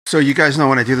So you guys know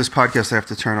when I do this podcast, I have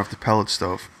to turn off the pellet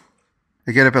stove.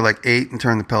 I get up at like 8 and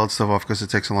turn the pellet stove off because it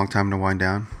takes a long time to wind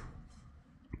down.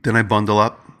 Then I bundle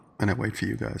up and I wait for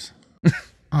you guys.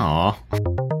 Aw.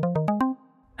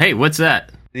 Hey, what's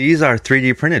that? These are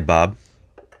 3D printed, Bob.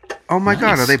 Oh my Nice.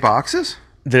 God, are they boxes?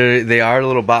 They are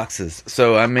little boxes.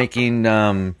 So I'm making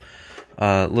a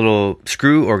little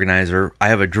screw organizer. I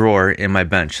have a drawer in my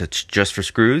bench that's just for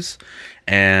screws,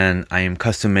 and I am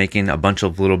custom making a bunch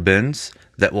of little bins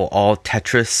that will all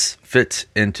Tetris fit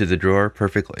into the drawer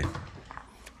perfectly.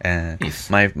 And Nice.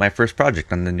 my first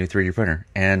project on the new 3D printer,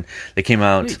 and they came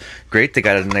out great. They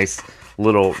got a nice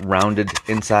little rounded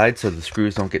inside, so the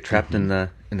screws don't get trapped in the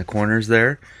corners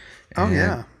there. Oh, And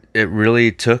yeah. it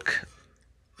really took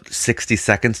 60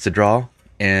 seconds to draw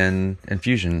in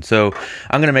Fusion. So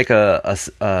I'm gonna make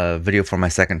a video for my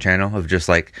second channel of just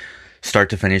like start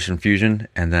to finish in Fusion,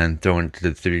 and then throw it into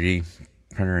the 3D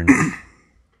printer,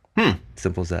 and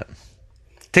simple as that.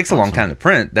 Takes a long time to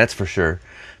print, that's for sure,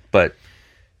 but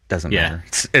doesn't Yeah. matter.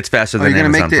 It's faster Are you than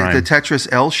going to Amazon make Prime. the Tetris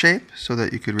L shape so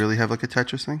that you could really have like a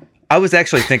Tetris thing? I was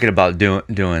actually thinking about doing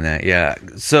that. Yeah.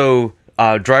 So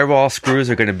drywall screws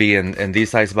are going to be in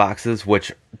these size boxes,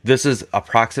 which this is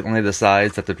approximately the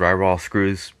size that the drywall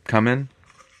screws come in.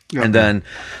 Yeah. And then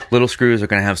little screws are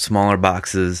going to have smaller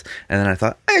boxes. And then I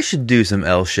thought I should do some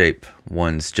L-shape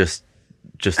ones just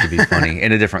to be funny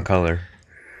in a different color.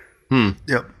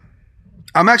 Yep.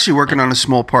 I'm actually working on a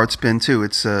small parts bin too.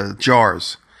 It's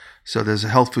jars. So there's a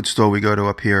health food store we go to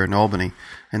up here in Albany,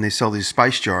 and they sell these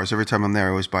spice jars. Every time I'm there, I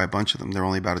always buy a bunch of them. They're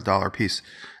only about $1 a piece.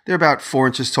 They're about 4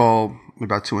 inches tall,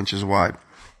 about 2 inches wide.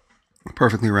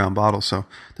 Perfectly round bottle. So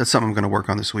that's something I'm going to work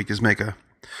on this week, is make a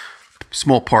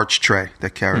small parts tray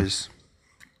that carries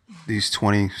these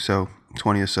 20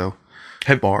 or so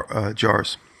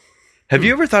jars. Have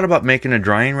you ever thought about making a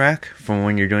drying rack from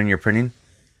when you're doing your printing?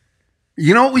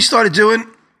 You know what we started doing?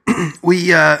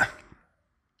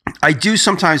 I do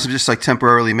sometimes just like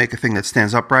temporarily make a thing that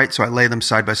stands upright. So I lay them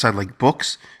side by side like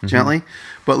books gently.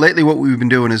 But lately what we've been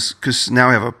doing is, because now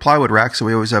we have a plywood rack, so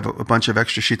we always have a bunch of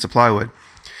extra sheets of plywood.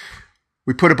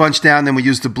 We put a bunch down, then we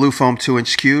use the blue foam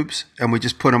 2-inch cubes, and we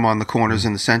just put them on the corners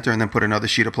in the center, and then put another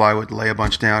sheet of plywood, lay a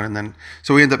bunch down, and then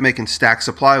so we end up making stacks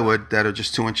of plywood that are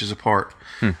just 2 inches apart.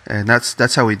 And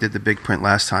that's how we did the big print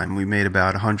last time. We made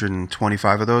about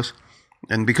 125 of those,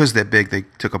 and because they're big, they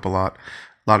took up a lot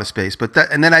of space. But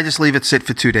and then I just leave it sit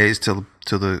for 2 days till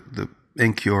the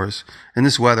ink cures. In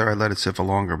this weather, I let it sit for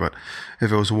longer, but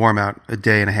if it was warm out, a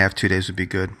day and a half, 2 days would be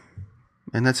good.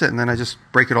 And that's it. And then I just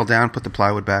break it all down, put the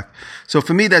plywood back. So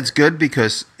for me, that's good,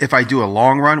 because if I do a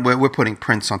long run, we're putting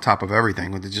prints on top of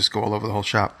everything. They just go all over the whole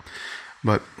shop.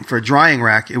 But for a drying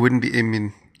rack, it wouldn't be, I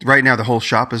mean, right now the whole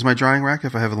shop is my drying rack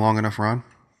if I have a long enough run.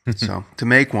 So to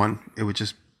make one, it would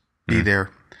just be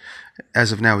there.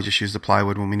 As of now, we just use the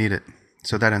plywood when we need it.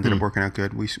 So that ended up working out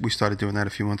good. We started doing that a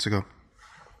few months ago.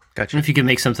 Gotcha. And if you could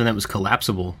make something that was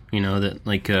collapsible, that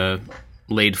like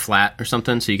laid flat or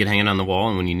something, so you could hang it on the wall,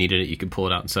 and when you needed it, you could pull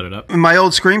it out and set it up. In my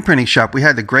old screen printing shop, we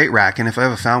had the Great Rack, and if I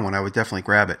ever found one, I would definitely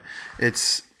grab it.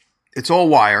 It's all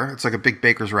wire. It's like a big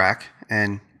baker's rack,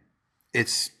 and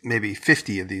it's maybe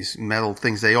 50 of these metal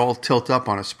things. They all tilt up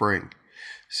on a spring.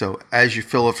 So as you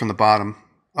fill it from the bottom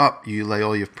up, you lay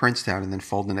all your prints down and then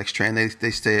fold the next tray, and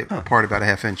they stay apart about a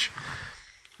half inch.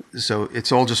 So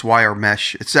it's all just wire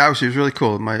mesh. It was really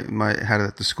cool. My had it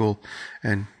at the school,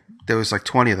 and there was like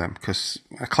 20 of them, because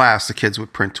a class, the kids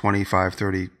would print 25,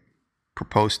 30 per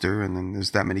poster, and then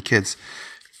there's that many kids.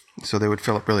 So they would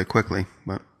fill up really quickly.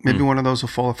 But maybe one of those will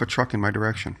fall off a truck in my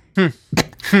direction.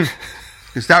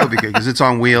 Because that would be good, because it's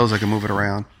on wheels. I can move it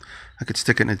around. I could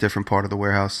stick it in a different part of the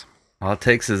warehouse. All it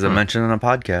takes is a mention on a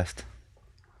podcast.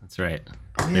 That's right.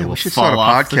 Yeah, we should start a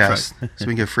podcast so we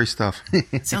can get free stuff.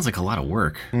 It sounds like a lot of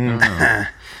work. I don't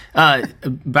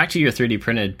know. Back to your 3D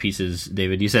printed pieces,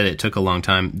 David. You said it took a long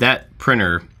time. That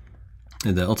printer,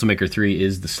 the Ultimaker 3,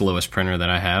 is the slowest printer that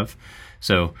I have.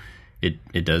 So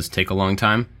it does take a long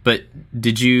time. But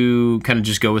did you kind of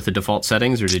just go with the default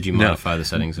settings, or did you modify the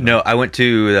settings? No, I went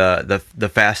to the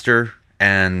faster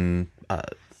and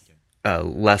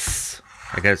less,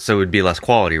 I guess, so it would be less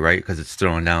quality, right? Because it's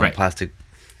throwing down plastic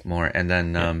more. And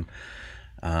then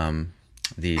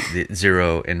the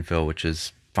zero infill, which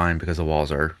is fine because the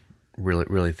walls are really,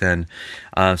 really thin.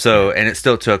 And it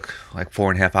still took like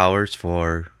 4.5 hours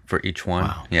for each one.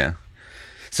 Wow. Yeah.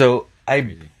 So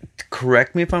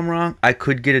correct me if I'm wrong, I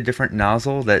could get a different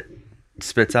nozzle that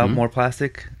spits out more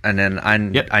plastic, and then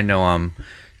I know I'm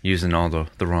using all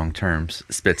the wrong terms.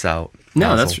 Spits out.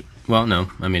 No, nozzle.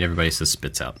 no. I mean, everybody says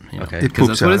spits out. Okay. It because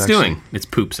poops that's what out, it's actually. doing. It's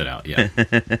poops it out. Yeah.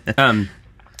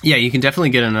 Yeah, you can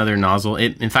definitely get another nozzle.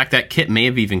 In fact, that kit may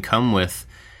have even come with,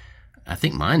 I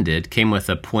think mine came with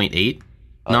a 0.8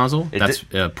 nozzle. That's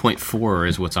 0.4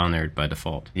 is what's on there by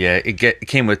default. Yeah, it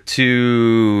came with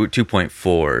two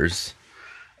 2.4s.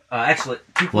 Actually,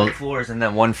 2.4s and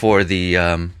then one for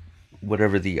the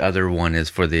whatever the other one is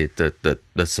for the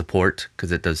support,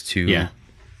 because it does two. Yeah.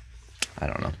 I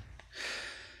don't know.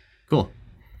 Cool.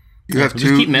 You have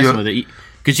Just keep messing with it,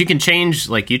 because you can change,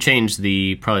 like you changed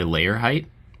the probably layer height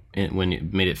when you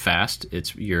made it fast.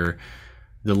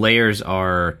 The layers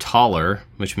are taller,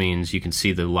 which means you can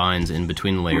see the lines in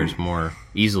between the layers more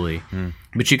easily.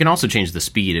 But you can also change the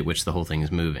speed at which the whole thing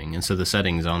is moving, and so the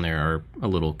settings on there are a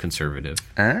little conservative.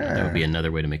 That would be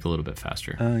another way to make it a little bit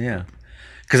faster. Oh yeah,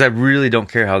 because I really don't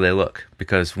care how they look,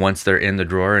 because once they're in the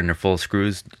drawer and they're full of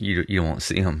screws, you won't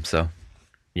see them. So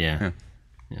yeah.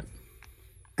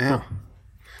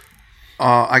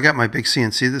 I got my big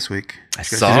CNC this week. I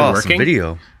saw some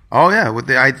video. Oh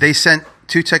yeah, they sent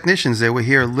 2 technicians. They were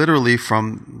here literally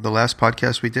from the last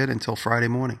podcast we did until Friday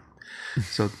morning.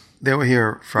 So they were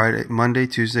here Monday,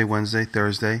 Tuesday, Wednesday,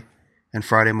 Thursday, and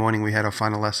Friday morning we had our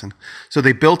final lesson. So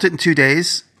they built it in 2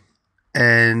 days,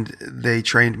 and they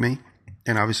trained me,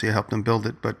 and obviously I helped them build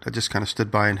it, but I just kind of stood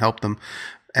by and helped them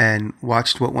and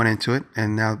watched what went into it,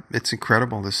 and now it's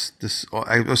incredible.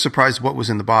 I was surprised what was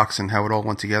in the box and how it all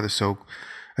went together so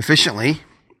efficiently.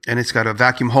 And it's got a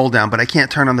vacuum hold down, but I can't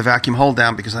turn on the vacuum hold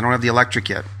down because I don't have the electric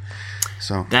yet.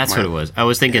 So that's what it was. I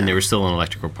was thinking there was still an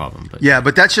electrical problem, but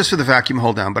but that's just for the vacuum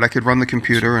hold down. But I could run the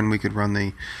computer and we could run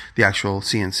the actual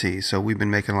CNC. So we've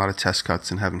been making a lot of test cuts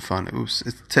and having fun.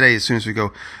 Today, as soon as we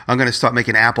go, I'm going to start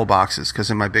making Apple boxes, because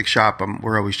in my big shop,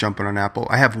 we're always jumping on Apple.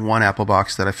 I have one Apple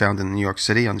box that I found in New York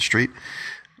City on the street.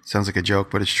 Sounds like a joke,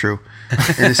 but it's true.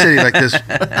 In the city like this,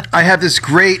 I have this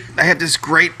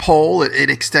great pole.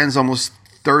 It extends almost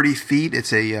 30 feet.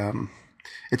 It's a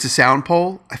sound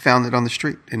pole. I found it on the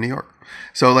street in New York.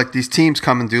 So like these teams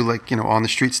come and do on the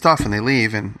street stuff, and they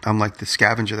leave, and I'm like the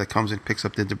scavenger that comes and picks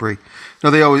up the debris. No,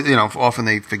 they always, often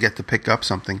they forget to pick up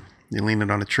something. They lean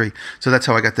it on a tree. So that's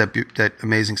how I got that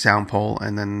amazing sound pole,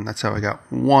 and then that's how I got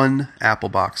one Apple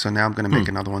box. So now I'm going to make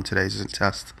another one today as a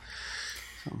test.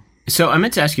 So I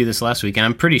meant to ask you this last week, and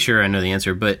I'm pretty sure I know the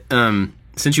answer, but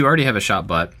since you already have a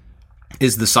ShopBot,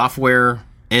 is the software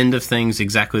end of things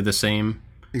exactly the same?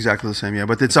 Exactly the same, yeah.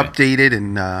 But it's updated,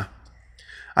 and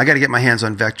I got to get my hands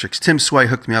on Vectrix. Tim Sway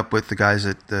hooked me up with the guys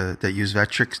that use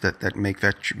Vectrix, that make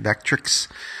Vectrix,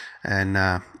 and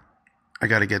I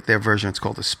got to get their version. It's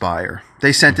called Aspire.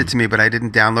 They sent it to me, but I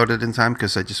didn't download it in time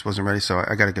because I just wasn't ready. So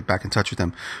I got to get back in touch with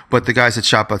them. But the guys at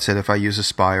ShopBot said if I use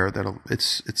Aspire,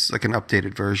 it's like an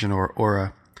updated version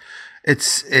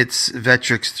it's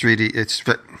Vectrix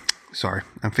 3D. Sorry,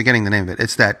 I'm forgetting the name of it.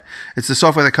 It's the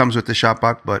software that comes with the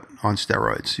ShopBot, but on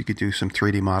steroids. You could do some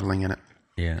 3D modeling in it.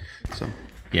 Yeah. So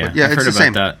yeah, I've heard it's the about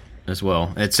same. that as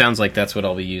well. It sounds like that's what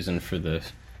I'll be using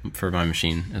for my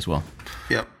machine as well.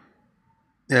 Yep.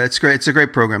 Yeah, it's great. It's a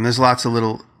great program. There's lots of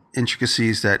little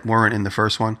intricacies that weren't in the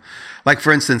first one. Like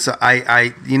for instance,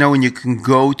 I when you can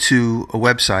go to a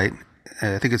website,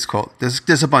 I think it's called.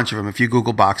 There's a bunch of them. If you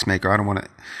Google box maker, I don't want to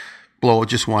blow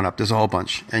just one up. There's a whole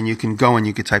bunch, and you can go and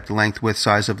you can type the length, width,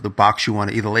 size of the box you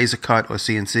want to either laser cut or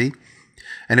CNC,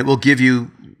 and it will give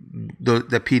you the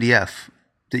PDF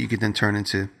that you could then turn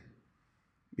into.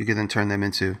 You could then turn them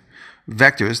into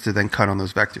vectors to then cut on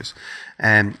those vectors.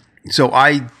 And so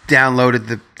I downloaded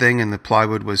the thing, and the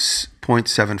plywood was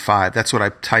 0.75. That's what I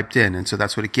typed in, and so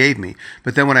that's what it gave me.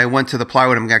 But then when I went to the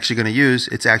plywood I'm actually going to use,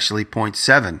 it's actually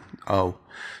 0.70.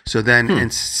 So then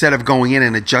instead of going in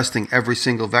and adjusting every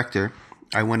single vector,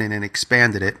 I went in and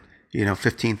expanded it,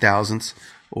 15 thousandths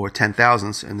or 10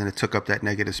 thousandths, and then it took up that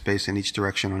negative space in each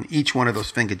direction on each one of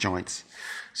those finger joints.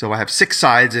 So I have 6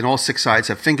 sides, and all 6 sides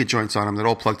have finger joints on them that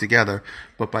all plug together.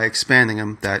 But by expanding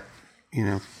them that,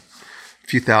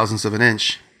 few thousandths of an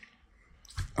inch,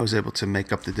 I was able to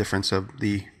make up the difference of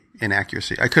the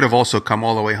inaccuracy. I could have also come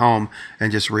all the way home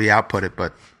and just re-output it,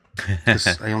 but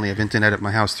I only have internet at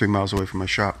my house 3 miles away from my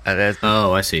shop.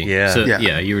 Oh, I see. Yeah. So,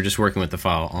 you were just working with the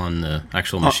file on the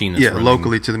actual machine. That's running.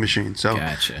 Locally to the machine. So,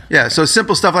 gotcha. Yeah, so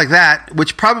simple stuff like that,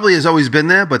 which probably has always been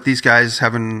there, but these guys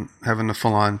having a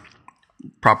full-on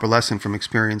proper lesson from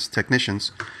experienced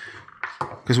technicians,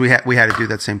 because we had to do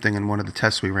that same thing in one of the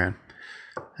tests we ran.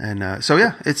 And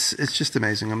it's just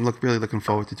amazing. I'm really looking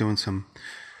forward to doing some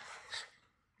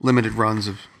limited runs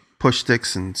of push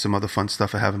sticks and some other fun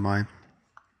stuff I have in mind.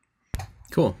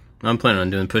 Cool. I'm planning on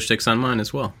doing push sticks on mine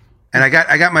as well. And I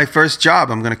got my first job.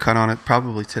 I'm going to cut on it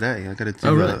probably today. I got to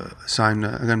do really? a sign.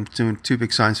 I'm doing 2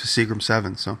 big signs for Seagram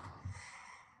 7. So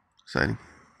exciting.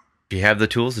 If you have the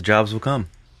tools, the jobs will come.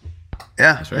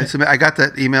 Yeah, That's right. I got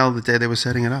that email the day they were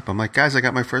setting it up. I'm like, guys, I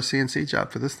got my first CNC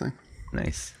job for this thing.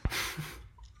 Nice.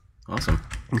 Awesome.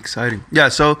 Exciting. Yeah,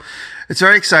 so it's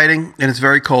very exciting, and it's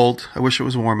very cold. I wish it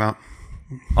was warm out.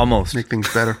 Almost. Make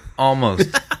things better.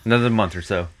 Almost. Another month or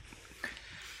so.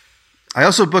 I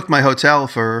also booked my hotel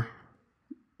for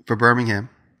Birmingham.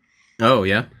 Oh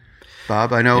yeah.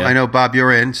 Bob, I know, Bob,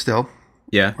 you're in still,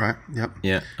 Yeah. right? Yep.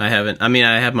 Yeah. I haven't. I mean,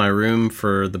 I have my room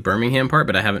for the Birmingham part,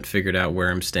 but I haven't figured out where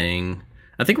I'm staying.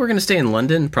 I think we're going to stay in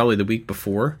London probably the week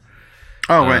before.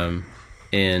 Oh, right.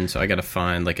 And so I got to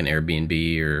find like an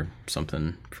Airbnb or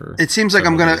something for. It seems like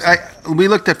I'm several gonna. days. We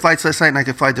looked at flights last night, and I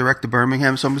could fly direct to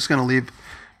Birmingham. So I'm just gonna leave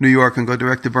New York and go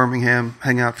direct to Birmingham,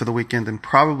 hang out for the weekend, and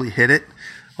probably hit it.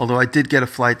 Although I did get a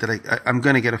flight that I'm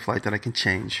gonna get a flight that I can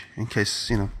change in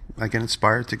case I get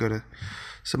inspired to go to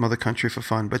some other country for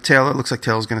fun. But Taylor, it looks like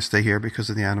Taylor's gonna stay here because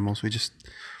of the animals. We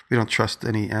don't trust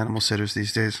any animal sitters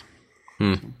these days.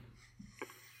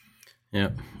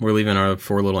 Yeah, we're leaving our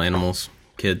 4 little animals,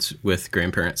 kids, with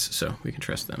grandparents, so we can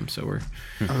trust them. So we're.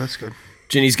 Oh, that's good.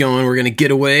 Jenny's going. We're going to get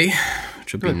away,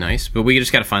 which will be nice. But we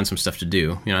just got to find some stuff to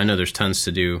do. I know there's tons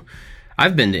to do.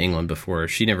 I've been to England before.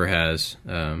 She never has.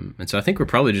 And so I think we're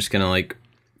probably just going to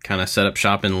kind of set up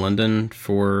shop in London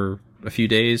for a few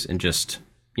days and just,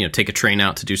 take a train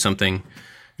out to do something,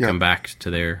 come back to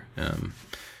there.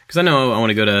 Because I know I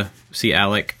want to go to see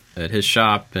Alec at his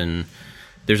shop. And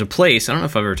there's a place, I don't know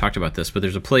if I've ever talked about this, but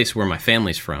there's a place where my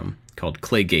family's from called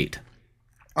Claygate.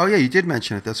 Oh yeah, you did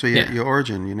mention it. That's where your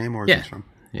name origin's from.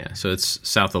 Yeah, so it's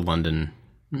south of London,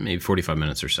 maybe 45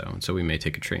 minutes or so. And so we may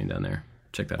take a train down there.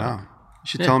 Check that out. You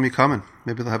should tell them you're coming.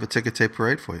 Maybe they'll have a ticket tape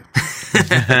parade for you.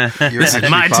 This is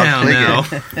my town now.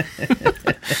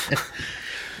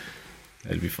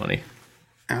 That'd be funny.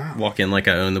 Walk in like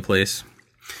I own the place.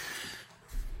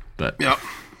 But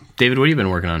David, what have you been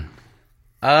working on?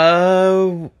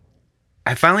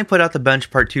 I finally put out the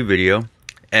bench part 2 video.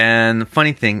 And the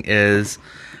funny thing is,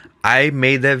 I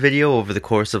made that video over the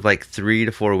course of 3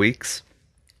 to 4 weeks.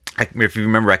 If you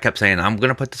remember, I kept saying, I'm going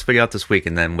to put this video out this week,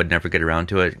 and then would never get around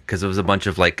to it because it was a bunch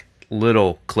of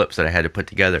little clips that I had to put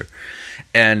together.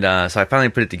 And so I finally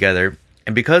put it together.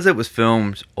 And because it was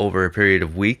filmed over a period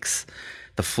of weeks,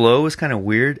 the flow was kind of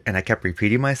weird, and I kept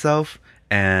repeating myself.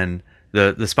 And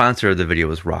the sponsor of the video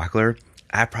was Rockler.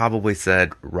 I probably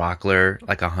said Rockler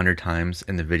 100 times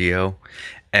in the video.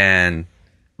 And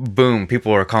boom,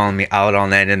 people are calling me out on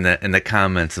that in the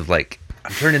comments of I'm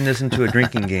turning this into a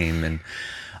drinking game. And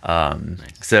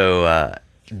so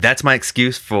that's my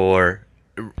excuse for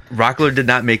Rockler did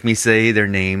not make me say their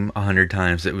name 100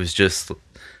 times. It was just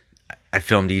I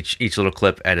filmed each little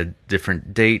clip at a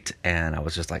different date, and I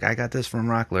was just I got this from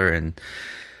Rockler, and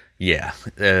yeah.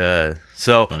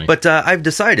 Funny. But I've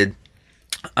decided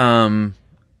I'm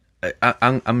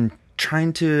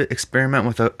trying to experiment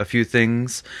with a few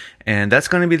things, and that's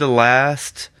going to be the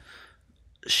last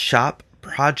shop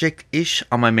project-ish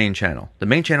on my main channel. The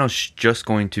main channel is just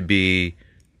going to be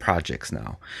projects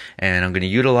now, and I'm going to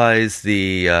utilize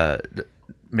the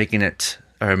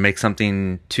make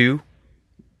something 2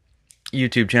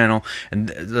 YouTube channel, and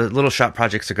the little shop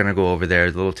projects are going to go over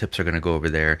there, the little tips are going to go over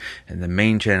there, and the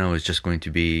main channel is just going to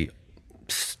be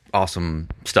awesome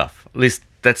stuff. At least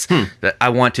that's that I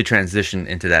want to transition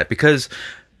into that, because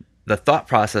the thought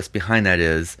process behind that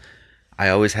is I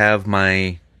always have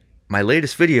my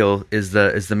latest video is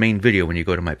the main video when you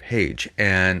go to my page,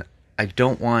 and I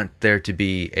don't want there to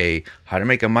be a how to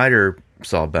make a miter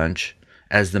saw bench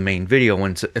as the main video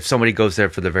if somebody goes there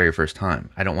for the very first time.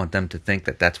 I don't want them to think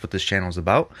that that's what this channel is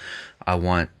about. I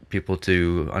want people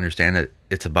to understand that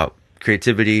it's about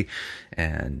creativity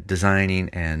and designing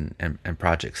and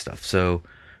project stuff. So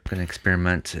I'm going to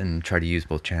experiment and try to use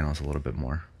both channels a little bit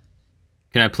more.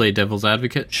 Can I play devil's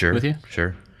advocate with you?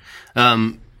 Sure.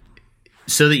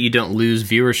 So that you don't lose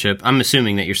viewership, I'm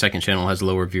assuming that your second channel has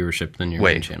lower viewership than your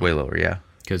main channel. Way lower, yeah.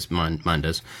 Because mine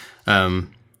does.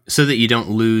 So that you don't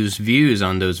lose views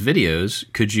on those videos,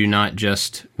 could you not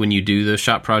just, when you do the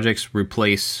shop projects,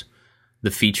 replace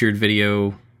the featured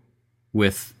video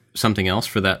with something else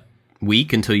for that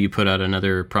week until you put out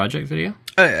another project video?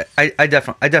 I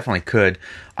definitely could.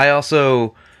 I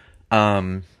also,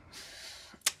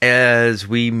 as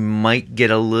we might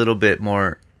get a little bit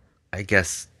more, I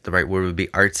guess the right word would be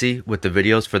artsy with the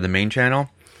videos for the main channel,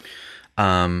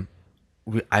 I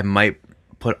might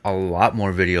put a lot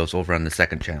more videos over on the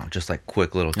second channel, just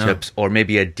quick little tips, or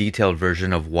maybe a detailed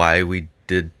version of why we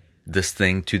did this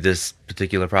thing to this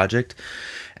particular project.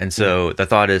 And so the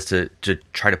thought is to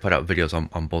try to put out videos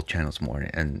on both channels more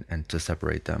and to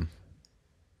separate them.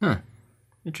 Huh.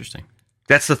 Interesting.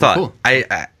 That's the thought. Cool.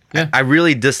 I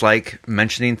really dislike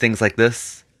mentioning things like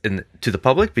this to the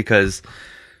public because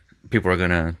people are going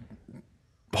to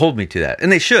hold me to that,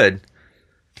 and they should.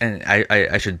 And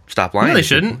I should stop lying. No, they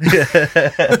shouldn't.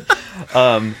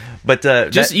 But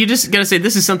you just gotta say,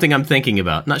 this is something I'm thinking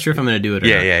about. Not sure if I'm gonna do it or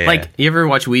not. Yeah. Like, you ever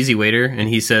watch Wheezy Waiter? And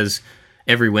he says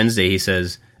every Wednesday, he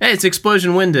says, "Hey, it's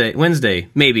Explosion Wednesday.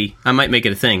 Maybe I might make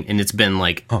it a thing." And it's been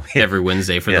like every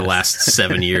Wednesday for the last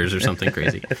 7 years or something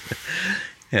crazy.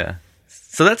 Yeah.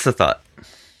 So that's the thought.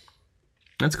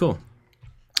 That's cool.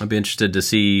 I'd be interested to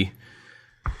see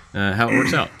how it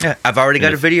works out. Yeah, I've already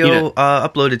got a video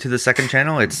uploaded to the second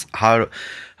channel. It's how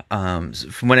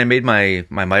when I made my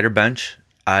miter bench,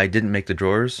 I didn't make the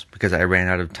drawers because I ran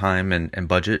out of time and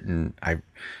budget, and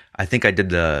I think I did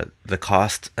the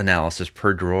cost analysis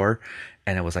per drawer,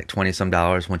 and it was like $20 some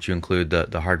once you include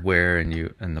the hardware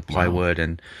and the plywood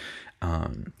and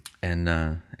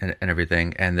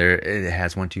everything. And it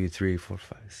has 1, 2, 3, 4,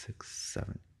 5, 6,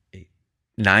 7, 8,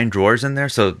 9 drawers in there,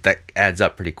 so that adds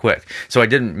up pretty quick. So I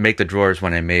didn't make the drawers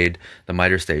when I made the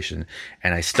miter station,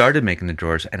 and I started making the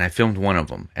drawers, and I filmed one of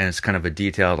them, and it's kind of a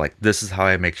detailed, like, this is how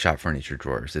I make shop furniture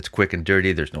drawers. It's quick and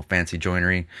dirty, there's no fancy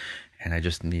joinery, and I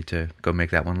just need to go make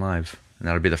that one live, and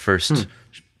that'll be the first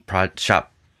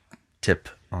shop tip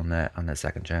on that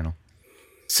second channel.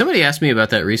 Somebody asked me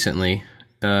about that recently.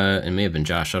 It may have been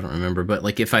Josh, I don't remember, but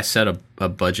like, if I set a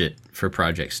budget for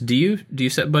projects, do you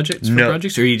set budgets for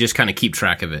projects, or you just kind of keep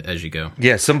track of it as you go?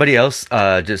 Yeah, somebody else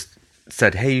just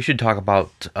said, hey, you should talk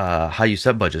about how you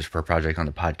set budgets for a project on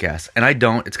the podcast, and I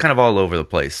don't. It's kind of all over the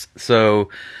place. So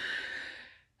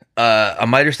a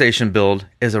miter station build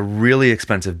is a really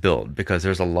expensive build because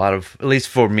there's a lot of, at least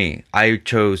for me, I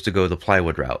chose to go the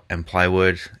plywood route, and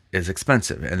plywood is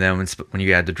expensive. And then when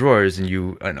you add the drawers,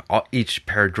 and each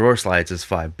pair of drawer slides is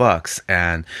 $5,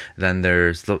 and then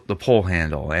there's the pole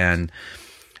handle, and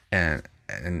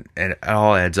it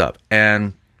all adds up.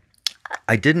 And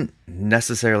I didn't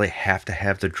necessarily have to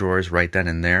have the drawers right then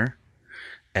and there.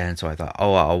 And so I thought,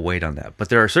 I'll wait on that. But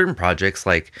there are certain projects,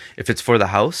 like if it's for the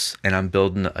house and I'm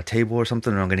building a table or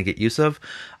something that I'm going to get use of,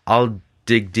 I'll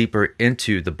dig deeper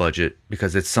into the budget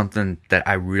because it's something that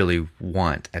I really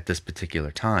want at this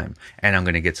particular time, and I'm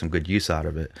going to get some good use out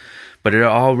of it. But it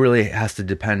all really has to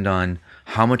depend on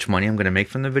how much money I'm going to make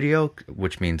from the video,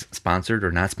 which means sponsored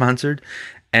or not sponsored,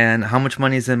 and how much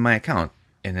money is in my account.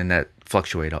 And then that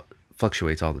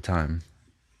fluctuates all the time.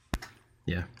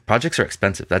 Yeah. Projects are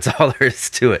expensive. That's all there is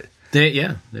to it. They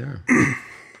are.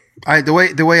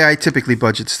 The way I typically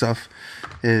budget stuff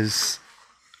is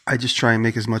I just try and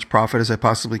make as much profit as I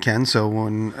possibly can. So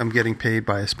when I'm getting paid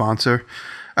by a sponsor,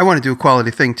 I want to do a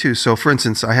quality thing too. So for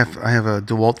instance, I have a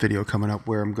DeWalt video coming up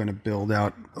where I'm going to build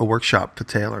out a workshop for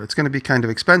Taylor. It's going to be kind of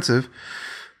expensive.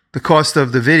 The cost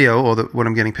of the video, or what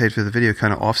I'm getting paid for the video,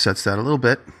 kind of offsets that a little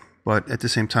bit. But at the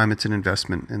same time, it's an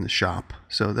investment in the shop.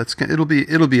 So it'll be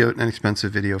an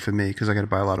expensive video for me because I got to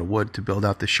buy a lot of wood to build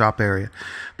out the shop area.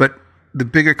 But the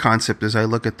bigger concept is I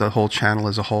look at the whole channel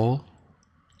as a whole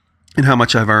and how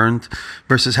much I've earned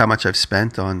versus how much I've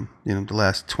spent on the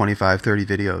last 25, 30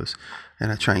 videos.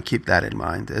 And I try and keep that in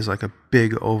mind as like a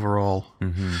big overall.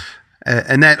 Mm-hmm.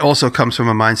 And that also comes from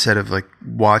a mindset of like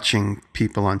watching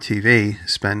people on TV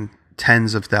spend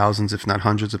tens of thousands, if not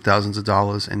hundreds of thousands of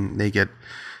dollars, and they get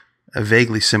a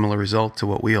vaguely similar result to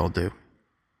what we all do.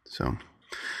 So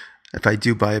if I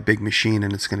do buy a big machine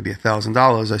and it's going to be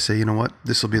 $1,000, I say, you know what,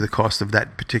 this will be the cost of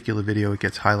that particular video it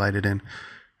gets highlighted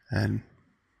in.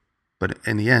 But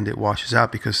in the end, it washes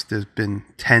out because there's been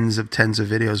tens of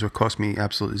videos where it cost me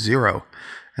absolutely zero,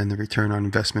 and the return on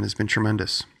investment has been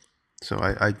tremendous. So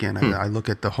I look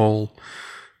at the whole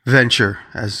venture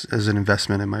as an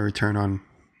investment, and my return on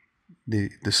the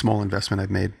small investment I've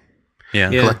made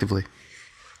collectively.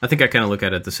 I think I kind of look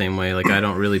at it the same way. Like, I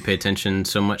don't really pay attention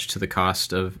so much to the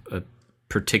cost of a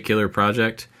particular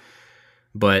project,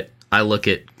 but I look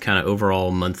at kind of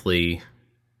overall monthly,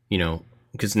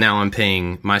 because now I'm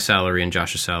paying my salary and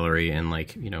Josh's salary and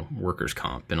workers'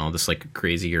 comp and all this like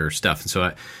crazier stuff. And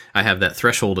so I have that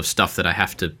threshold of stuff that I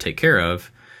have to take care of.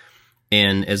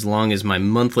 And as long as my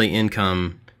monthly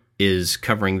income is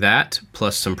covering that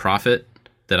plus some profit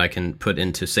that I can put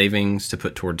into savings to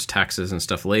put towards taxes and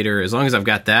stuff later, as long as I've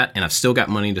got that and I've still got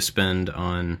money to spend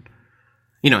on,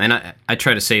 and I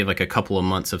try to save like a couple of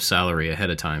months of salary ahead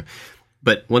of time.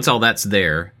 But once all that's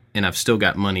there and I've still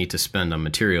got money to spend on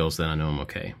materials, then I know I'm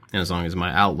okay. And as long as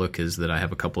my outlook is that I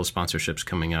have a couple of sponsorships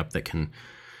coming up that can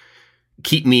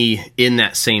keep me in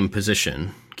that same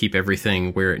position, keep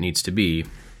everything where it needs to be,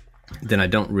 then I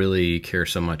don't really care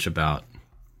so much about,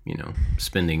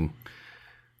 spending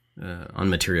on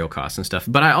material costs and stuff.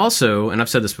 But I also, and I've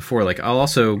said this before, like I'll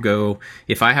also go,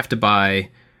 if I have to buy,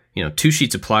 2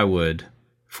 sheets of plywood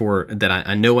for that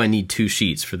I know I need 2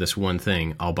 sheets for this one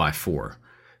thing, I'll buy 4.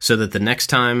 So that the next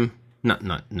time,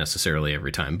 not necessarily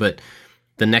every time, but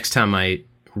the next time I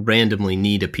randomly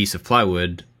need a piece of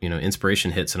plywood,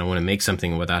 inspiration hits and I want to make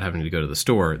something without having to go to the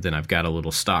store, then I've got a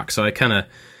little stock. So I kind of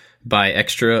buy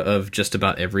extra of just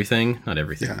about everything. Not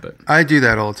everything, but I do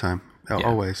that all the time.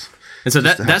 Always. And so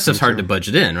that's just hard to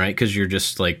budget in, right? Because you're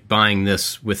just like buying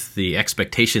this with the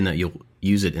expectation that you'll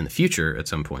use it in the future at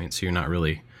some point. So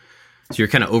you're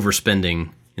kind of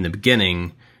overspending in the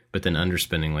beginning, but then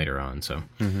underspending later on. So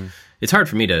it's hard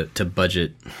for me to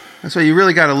budget. That's why you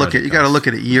really got to look at. You got to look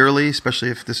at it yearly, especially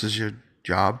if this is your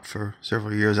job for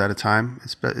several years at a time.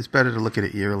 It's better to look at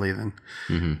it yearly than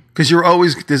because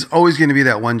there's always going to be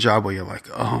that one job where you're like,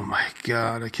 oh my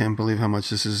God, I can't believe how much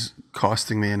this is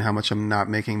costing me and how much I'm not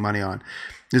making money on.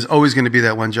 There's always going to be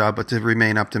that one job, but to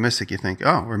remain optimistic, you think,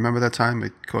 oh, remember that time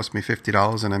it cost me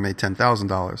 $50 and I made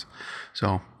 $10,000.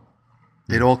 So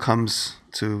it all comes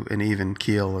to an even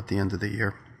keel at the end of the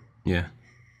year. Yeah.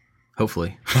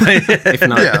 Hopefully. If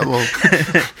not, yeah, well,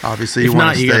 obviously you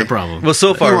want to stay. You got a problem. Well,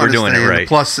 so far we're doing it right.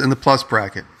 In the plus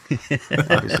bracket,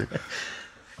 obviously.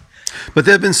 But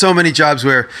there have been so many jobs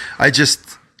where I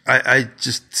just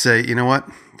say, you know what,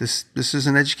 this is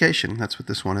an education. That's what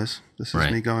this one is. This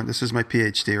is me going. This is my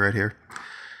PhD right here.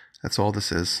 That's all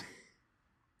this is.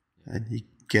 And you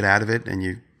get out of it, and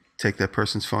you take that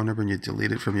person's phone number and you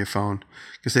delete it from your phone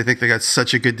because they think they got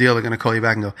such a good deal. They're going to call you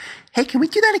back and go, "Hey, can we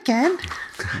do that again?"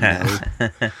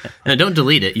 No, don't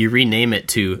delete it. You rename it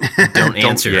to "Don't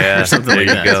answer" or something like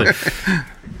that. So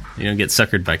you don't get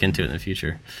suckered back into it in the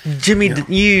future. Jimmy,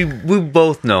 we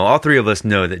both know, all 3 of us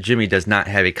know that Jimmy does not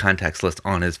have a contacts list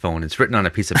on his phone. It's written on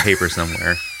a piece of paper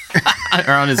somewhere.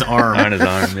 Or on his arm. On his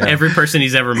arm, yeah. Every person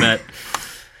he's ever met.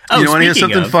 You want to hear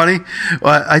something funny?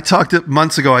 Well,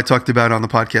 months ago, I talked about on the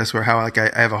podcast where how I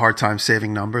have a hard time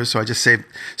saving numbers. So I just saved.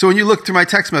 So when you look through my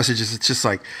text messages, it's just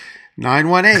like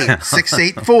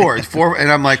 918-684-4.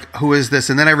 And I'm like, who is this?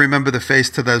 And then I remember the face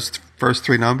to those first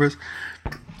 3 numbers.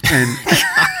 And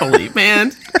holy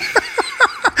man.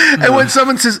 And when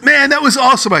someone says, "Man, that was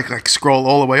awesome," I like scroll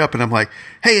all the way up and I'm like,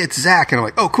 "Hey, it's Zach." And I'm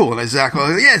like, "Oh, cool." And I Zach,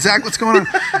 yeah, Zach, what's going on?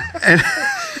 And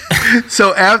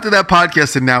so after that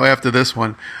podcast and now after this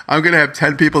one, I'm going to have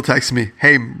 10 people text me,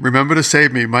 "Hey, remember to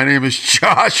save me. My name is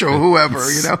Josh," or whoever,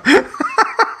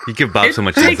 You give Bob so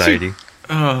much anxiety.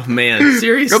 Oh man,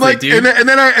 seriously, like, dude. And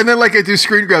then I do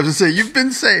screen grabs and say, "You've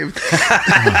been saved."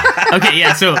 Okay,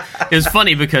 yeah. So it was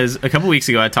funny because a couple weeks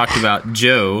ago I talked about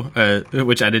Joe,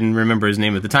 which I didn't remember his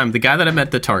name at the time, the guy that I met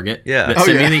at the Target. Yeah. That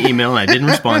sent me the email and I didn't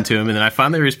respond to him, and then I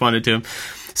finally responded to him.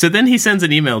 So then he sends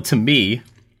an email to me.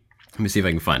 Let me see if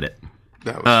I can find it.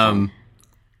 That was fun.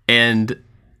 And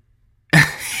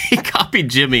he copied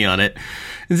Jimmy on it.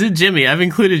 And said, "Jimmy, I've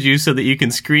included you so that you can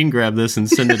screen grab this and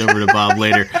send it over to Bob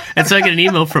later." And so I get an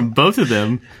email from both of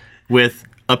them with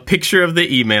a picture of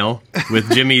the email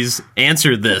with Jimmy's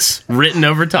 "answer this" written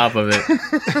over top of it,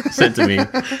 sent to me.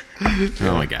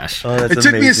 Oh my gosh. Oh, that's it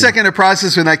took me a amazing. second to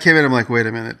process when that came in. I'm like, wait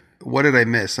a minute. What did I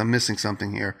miss? I'm missing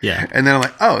something here. Yeah. And then I'm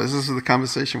like, oh, this is the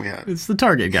conversation we had. It's the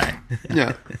Target guy.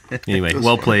 Yeah. Anyway,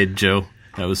 well played, Joe.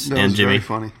 That was Jimmy. Very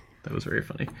funny. That was very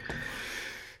funny.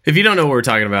 If you don't know what we're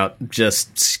talking about,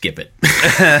 just skip it.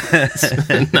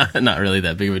 It's not really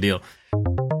that big of a deal.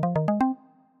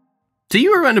 So you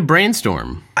were going to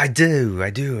brainstorm. I do.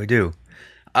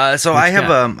 So I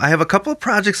have a couple of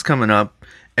projects coming up,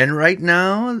 and right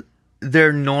now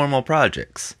they're normal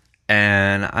projects,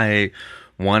 and I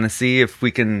want to see if we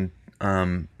can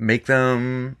make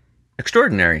them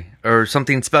extraordinary or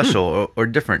something special or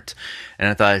different. And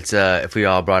I thought if we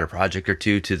all brought a project or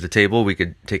 2 to the table, we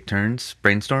could take turns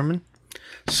brainstorming.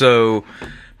 So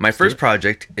my first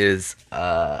project is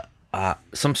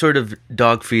some sort of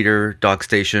dog feeder, dog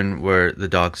station where the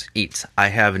dogs eat. I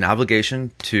have an obligation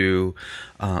to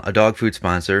a dog food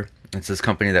sponsor. It's this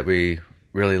company that we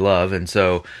really love. And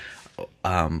so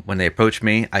when they approached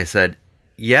me, I said,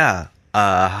 yeah,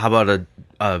 how about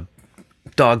a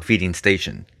dog feeding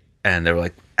station? And they were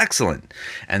like, excellent.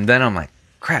 And then I'm like,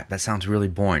 crap, that sounds really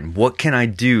boring. What can I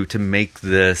do to make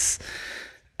this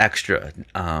extra?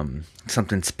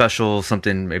 Something special,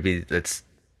 something maybe that's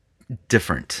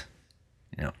different,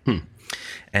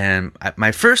 And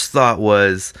my first thought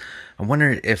was, I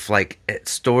wonder if it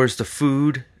stores the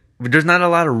food. There's not a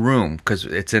lot of room because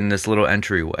it's in this little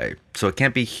entryway, so it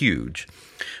can't be huge.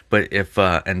 But if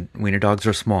and wiener dogs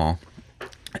are small,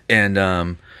 and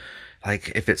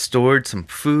if it stored some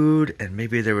food and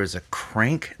maybe there was a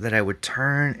crank that I would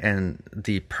turn and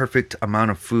the perfect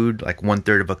amount of food, like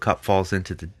 1/3 of a cup, falls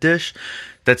into the dish.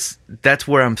 That's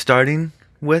where I'm starting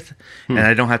with, and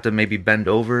I don't have to maybe bend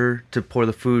over to pour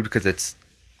the food because it's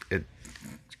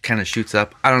kind of shoots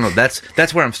up. I don't know.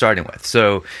 That's where I'm starting with.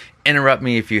 So interrupt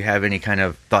me if you have any kind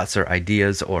of thoughts or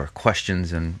ideas or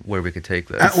questions and where we could take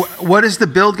this. What is the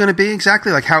build going to be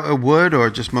exactly? Like how wood or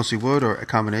just mostly wood or a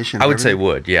combination? I would say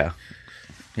wood. Yeah.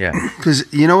 Yeah.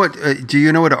 Because you know what? Do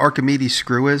you know what an Archimedes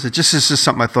screw is? It's just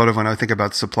something I thought of when I think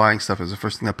about supplying stuff. It was the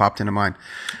first thing that popped into mind.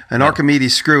 An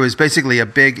Archimedes screw is basically a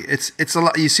big. It's a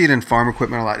lot. You see it in farm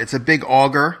equipment a lot. It's a big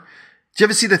auger. Do you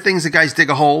ever see the things that guys dig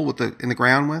a hole in the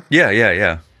ground with?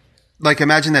 Yeah. Like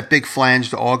imagine that big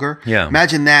flanged auger. Yeah.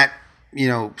 Imagine that.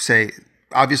 Say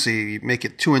obviously you make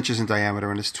it 2 inches in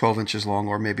diameter and it's 12 inches long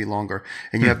or maybe longer,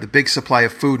 and you have the big supply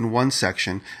of food in one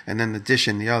section and then the dish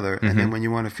in the other, and then when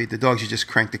you want to feed the dogs, you just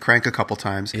crank the crank a couple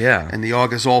times. Yeah. And the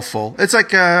auger's all full. It's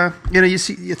like you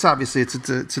see, it's obviously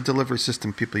it's a delivery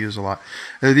system people use a lot.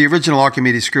 The original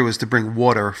Archimedes screw is to bring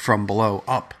water from below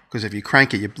up, because if you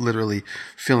crank it, you're literally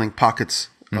filling pockets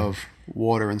of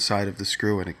water inside of the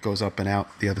screw, and it goes up and out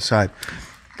the other side.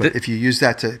 But if you use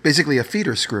that to basically a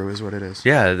feeder screw is what it is.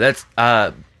 Yeah, that's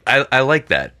I like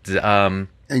that.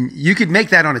 And you could make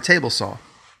that on a table saw.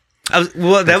 That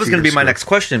was going to be my screw. next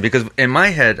question, because in my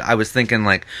head I was thinking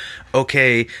like,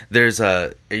 okay,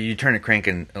 you turn a crank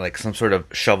and like some sort of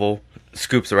shovel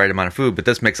scoops the right amount of food, but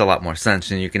this makes a lot more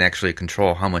sense, and you can actually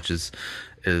control how much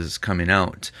is coming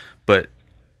out. But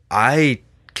I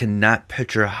cannot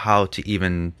picture how to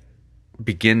even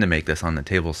begin to make this on the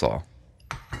table saw.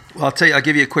 Well, I'll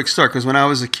give you a quick start, because when I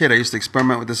was a kid, I used to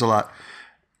experiment with this a lot.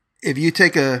 If you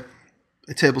take a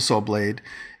table saw blade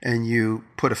and you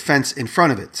put a fence in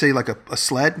front of it, say like a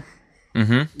sled,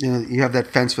 you have that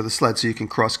fence for the sled so you can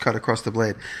cut across the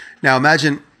blade. Now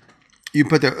imagine you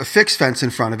put a fixed fence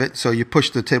in front of it, so you push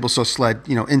the table saw sled,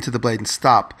 into the blade and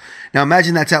stop. Now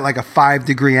imagine that's at like a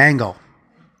 5-degree angle.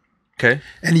 Okay.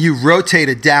 And you rotate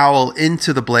a dowel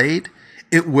into the blade,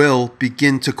 it will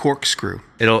begin to corkscrew.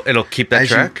 It'll keep that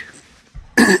track?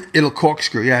 It'll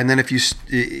corkscrew, yeah. And then if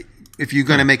you're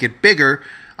going to make it bigger,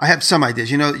 I have some ideas.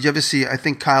 You ever see, I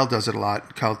think Kyle does it a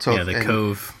lot. Kyle Toth. Yeah, the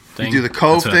cove thing. You do the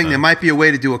cove thing. There might be a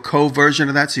way to do a cove version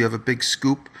of that, so you have a big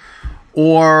scoop.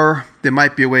 Or there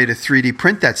might be a way to 3D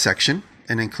print that section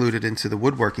and include it into the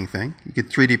woodworking thing. You could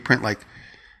 3D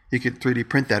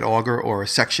print that auger or a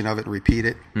section of it and repeat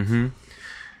it. You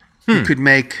could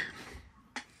make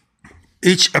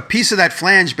a piece of that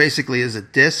flange basically is a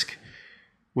disc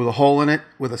with a hole in it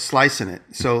with a slice in it.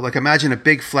 So like imagine a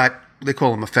big flat, they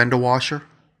call them a fender washer.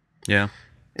 Yeah.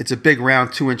 It's a big round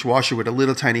 2-inch washer with a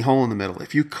little tiny hole in the middle.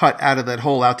 If you cut out of that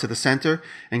hole out to the center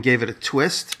and gave it a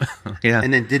twist,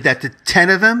 and then did that to 10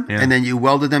 of them, and then you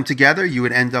welded them together, you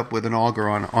would end up with an auger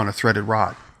on a threaded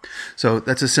rod. So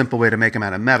that's a simple way to make them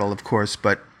out of metal, of course,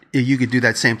 but you could do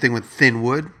that same thing with thin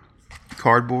wood,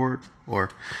 cardboard,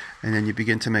 and then you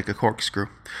begin to make a corkscrew.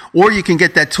 Or you can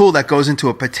get that tool that goes into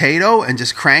a potato and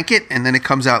just crank it, and then it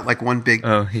comes out like one big...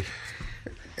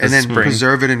 and then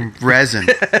preserve it in resin.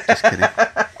 Just kidding.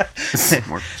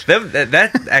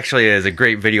 That actually is a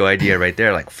great video idea right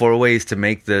there. Like 4 ways to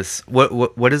make this.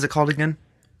 What is it called again?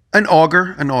 An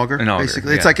auger,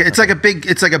 basically. Yeah. It's like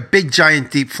a big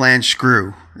giant deep flange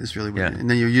screw. Is really what and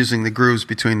then you're using the grooves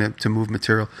between them to move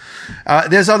material.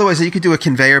 There's other ways that you could do a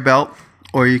conveyor belt,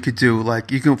 or you could do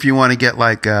if you want to get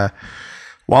like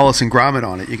Wallace and Gromit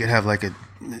on it, you could have like a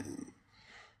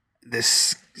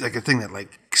thing that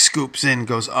like scoops in,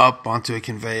 goes up onto a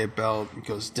conveyor belt,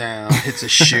 goes down, hits a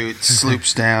chute,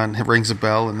 sloops down, rings a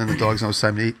bell, and then the dogs know it's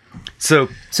time to eat. So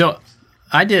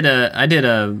I did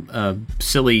a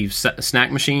silly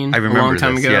snack machine a long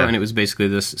time ago, and it was basically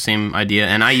this same idea.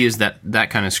 And I used that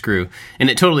kind of screw, and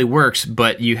it totally works.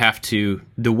 But you have to,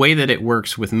 the way that it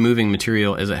works with moving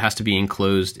material is it has to be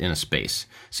enclosed in a space.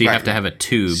 So you have to have a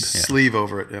tube, sleeve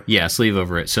over it. Yeah, sleeve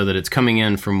over it, so that it's coming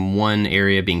in from one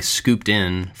area, being scooped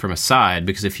in from a side.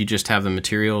 Because if you just have the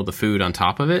material, the food on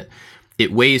top of it,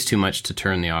 it weighs too much to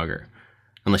turn the auger,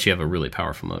 unless you have a really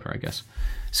powerful motor, I guess.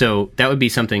 So that would be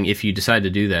something, if you decide to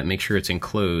do that, make sure it's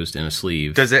enclosed in a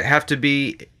sleeve. Does it have to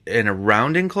be in a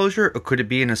round enclosure, or could it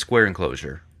be in a square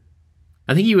enclosure?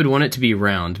 I think you would want it to be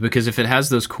round, because if it has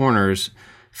those corners,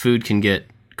 food can get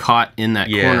caught in that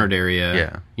cornered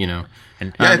area.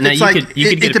 And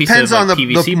it depends on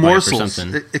the morsels. Or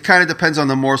something. It kind of depends on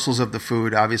the morsels of the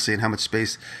food, obviously, and how much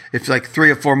space. If like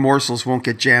 3 or 4 morsels won't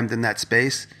get jammed in that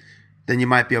space, then you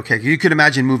might be okay. You could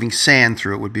imagine moving sand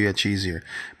through it would be much easier.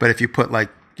 But if you put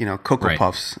Cocoa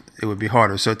Puffs, it would be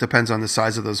harder. So it depends on the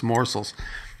size of those morsels.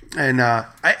 And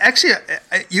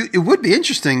it would be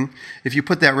interesting if you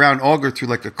put that round auger through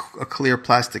like a clear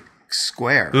plastic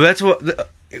square. Well, that's what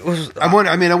it was. I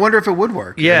wonder if it would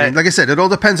work. Yeah, like I said, it all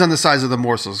depends on the size of the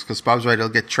morsels. Because Bob's right; it'll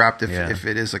get trapped if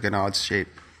it is like an odd shape.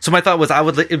 So my thought was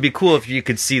it'd be cool if you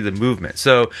could see the movement.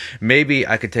 So maybe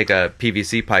I could take a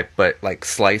PVC pipe, but like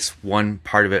slice one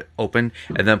part of it open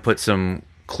and then put some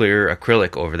clear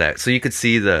acrylic over that, so you could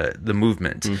see the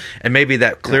movement. And maybe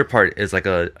that clear part is like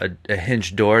a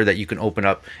hinged door that you can open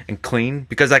up and clean,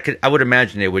 because I would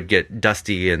imagine it would get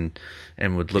dusty and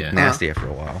would look nasty after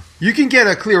a while. You can get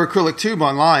a clear acrylic tube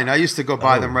online. I used to go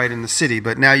buy them right in the city,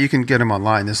 but now you can get them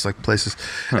online. There's like places,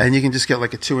 and you can just get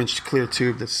like a 2-inch clear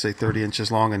tube that's say 30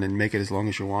 inches long, and then make it as long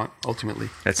as you want. Ultimately,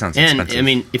 that sounds and expensive. I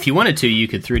mean, if you wanted to, you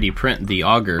could 3D print the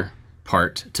auger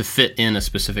part to fit in a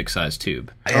specific size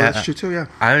tube. Oh, that's true too. Yeah,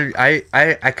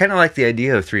 I kind of like the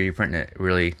idea of 3D printing it.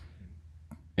 Really,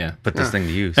 yeah, put this thing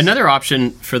to use. Another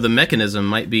option for the mechanism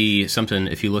might be something.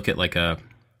 If you look at like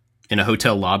in a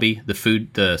hotel lobby,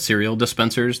 the cereal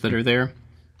dispensers that are there,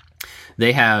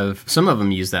 they have, some of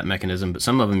them use that mechanism, but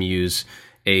some of them use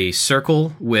a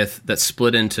circle that's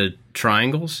split into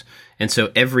triangles, and so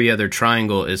every other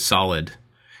triangle is solid,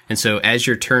 and so as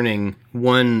you're turning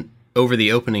one over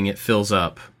the opening, it fills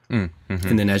up, and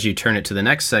then as you turn it to the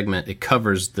next segment, it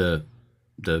covers the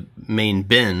main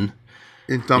bin.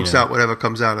 It dumps out whatever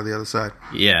comes out of the other side.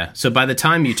 Yeah, so by the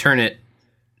time you turn it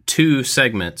 2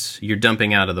 segments, you're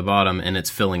dumping out of the bottom and it's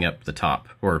filling up the top,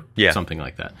 or something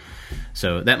like that.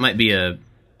 So that might be a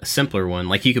simpler one.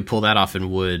 Like you could pull that off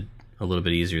in wood a little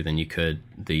bit easier than you could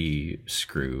the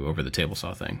screw over the table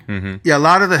saw thing. Mm-hmm. Yeah, a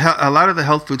lot of the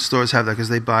health food stores have that because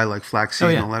they buy like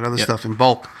flaxseed and all that other stuff in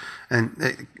bulk.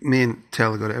 And me and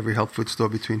Taylor go to every health food store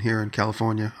between here and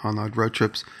California on our road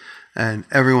trips, and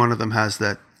every one of them has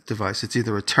that device. It's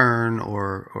either a turn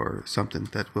or something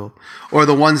that will, or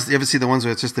the ones, you ever see the ones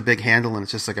where it's just a big handle and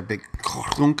it's just like a big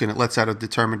clunk and it lets out a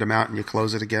determined amount and you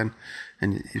close it again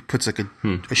and it puts like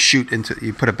a chute into,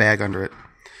 you put a bag under it.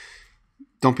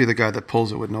 Don't be the guy that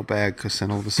pulls it with no bag, because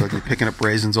then all of a sudden you're picking up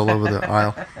raisins all over the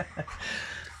aisle.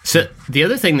 So the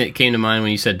other thing that came to mind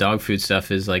when you said dog food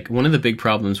stuff is like one of the big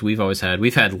problems we've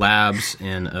had labs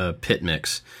and a pit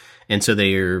mix, and so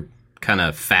they are kind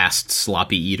of fast,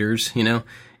 sloppy eaters,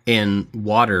 and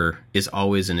water is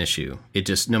always an issue. It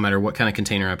just, no matter what kind of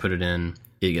container I put it in,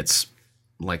 it gets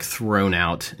like thrown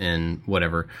out and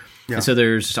whatever. Yeah. And so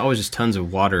there's always just tons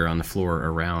of water on the floor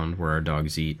around where our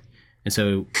dogs eat. And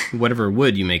so whatever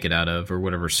wood you make it out of, or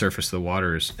whatever surface the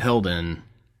water is held in,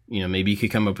 maybe you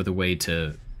could come up with a way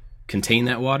to contain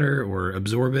that water or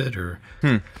absorb it, or.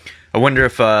 I wonder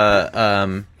if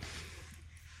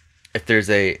there's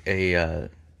a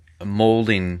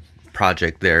molding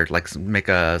project there, like make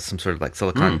some sort of like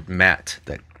silicone mat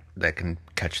that can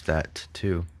catch that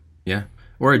too. Yeah,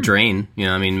 or a drain.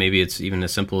 Maybe it's even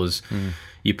as simple as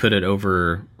you put it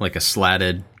over like a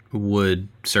slatted wood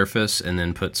surface and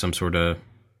then put some sort of,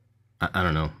 I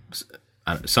don't know,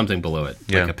 something below it,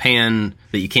 like a pan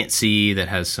that you can't see that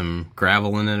has some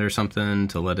gravel in it or something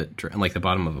to let it drain, like the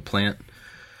bottom of a plant,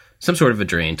 some sort of a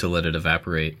drain to let it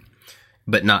evaporate,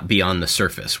 but not be on the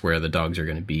surface where the dogs are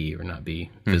going to be or not be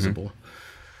visible.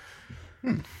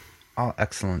 All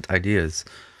excellent ideas.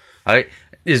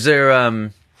 Is there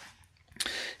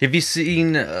have you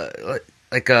seen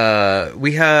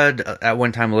we had at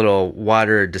one time a little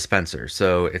water dispenser,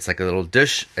 so it's like a little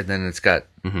dish and then it's got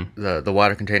the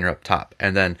water container up top,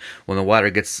 and then when the water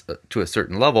gets to a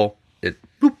certain level, it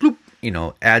bloop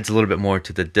bloop, adds a little bit more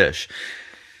to the dish.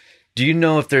 Do you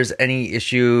know if there's any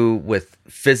issue with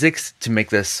physics to make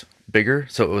this bigger,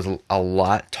 so it was a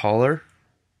lot taller?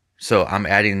 So I'm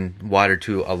adding water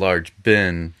to a large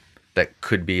bin that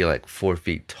could be like 4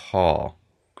 feet tall.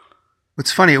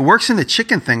 It's funny, it works in the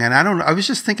chicken thing, and I was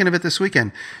just thinking of it this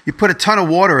weekend. You put a ton of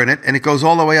water in it, and it goes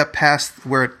all the way up past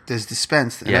where it is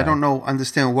dispensed, and I don't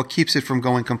understand what keeps it from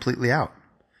going completely out.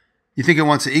 You think it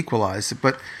wants to equalize,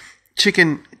 but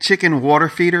chicken water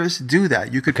feeders do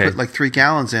that. You could put like 3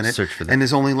 gallons in it, and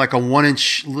there's only like a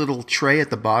 1-inch little tray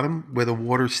at the bottom where the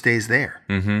water stays there.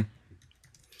 Mm-hmm.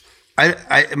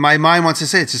 My mind wants to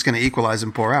say it's just going to equalize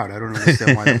and pour out. I don't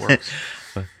understand why that works.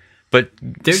 But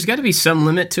there's got to be some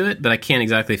limit to it, but I can't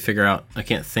exactly I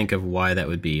can't think of why that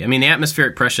would be. I mean, the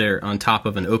atmospheric pressure on top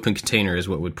of an open container is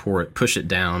what would push it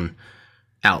down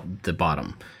out the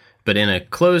bottom. But in a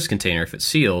closed container, if it's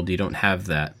sealed, you don't have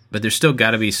that. But there's still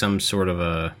got to be some sort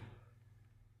of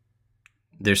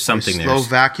there's something there. Slow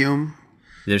vacuum.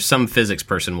 There's some physics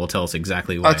person will tell us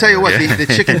exactly why. I'll tell you what, the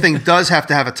chicken thing does have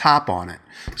to have a top on it.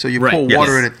 So you pour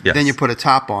water in it, then you put a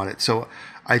top on it. So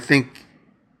I think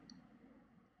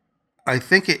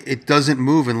it doesn't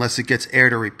move unless it gets air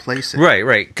to replace it.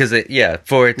 Right. Because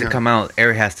for it to come out,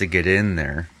 air has to get in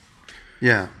there.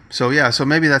 Yeah. So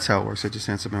maybe that's how it works. I just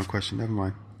answered my own question. Never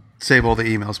mind. Save all the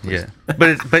emails, please. Yeah.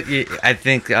 But I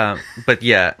think,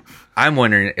 I'm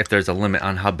wondering if there's a limit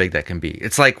on how big that can be.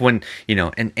 It's like when,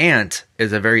 an ant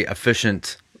is a very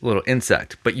efficient little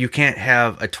insect, but you can't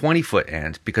have a 20-foot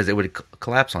ant because it would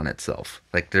collapse on itself.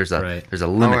 Like there's a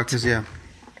limit. 'Cause, yeah.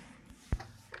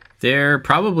 There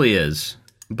probably is,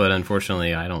 but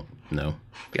unfortunately, I don't know.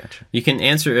 Gotcha. You can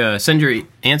send your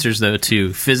answers, though,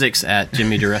 to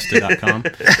physics@jimmyduresta.com.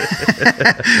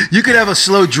 You could have a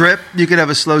slow drip. You could have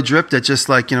a slow drip that just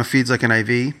feeds like an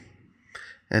IV.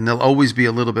 And there'll always be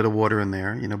a little bit of water in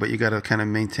there, but you got to kind of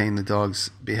maintain the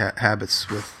dog's habits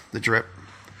with the drip.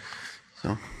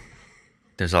 So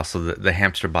there's also the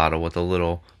hamster bottle with a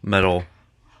little metal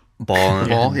ball in it.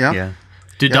 Ball, yeah.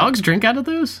 Do dogs drink out of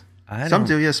those? Some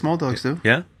do, yeah. Small dogs do.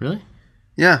 Yeah? Really?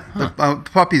 Yeah, the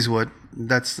puppies would.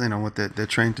 That's what they're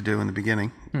trained to do in the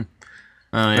beginning. Oh,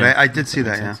 But I did see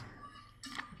that,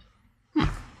 yeah.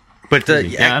 But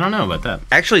I don't know about that.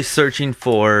 Actually, searching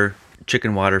for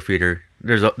chicken water feeder,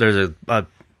 there's a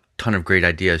ton of great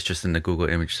ideas just in the Google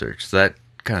image search. So that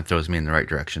kind of throws me in the right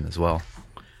direction as well.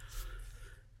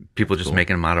 People just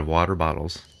making them out of water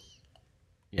bottles.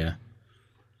 Yeah.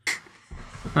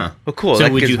 Huh. Well, cool. So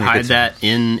That would gives you me hide good that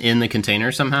in the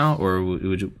container somehow, or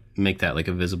would you make that like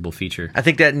a visible feature? I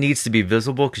think that needs to be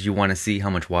visible because you want to see how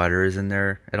much water is in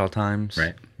there at all times.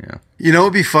 Right. Yeah. It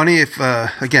would be funny if,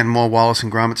 again, more Wallace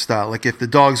and Gromit style, like if the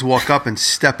dogs walk up and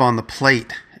step on the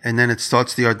plate and then it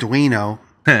starts the Arduino,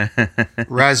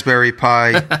 Raspberry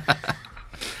Pi,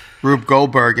 Rube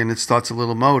Goldberg, and it starts a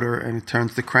little motor and it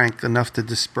turns the crank enough to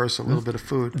disperse a little bit of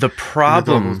food. The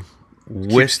problem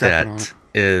with stepping on that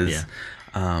it. is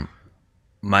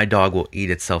my dog will eat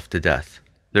itself to death.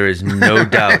 There is no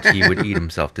doubt he would eat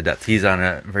himself to death. He's on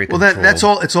a very controlled... that's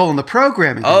all. It's all in the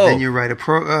programming. Oh. Then you write a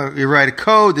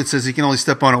code that says you can only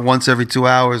step on it once every 2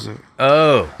 hours.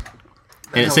 Oh.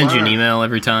 And it sends you an email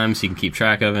every time so you can keep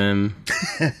track of him.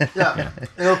 Yeah.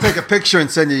 It'll take a picture and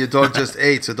send you your dog just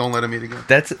ate, so don't let him eat again.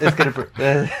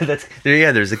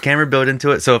 There's a camera built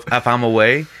into it. So if I'm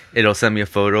away, it'll send me a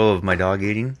photo of my dog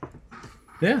eating.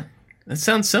 Yeah. That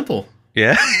sounds simple.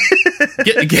 Yeah.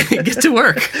 Get to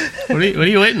work. What are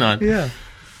you waiting on? Yeah.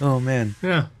 Oh man.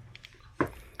 Yeah.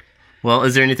 Well,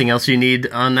 is there anything else you need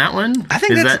on that one? I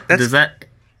think that's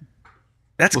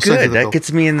We'll send you good. the That bill.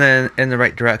 gets me in the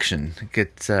right direction.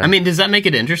 I mean, does that make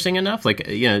it interesting enough? Like,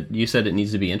 you said it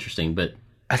needs to be interesting, but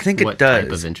I think it what does.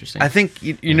 type of interesting? I think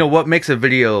you know what makes a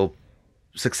video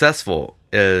successful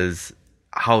is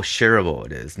how shareable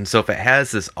it is, and so if it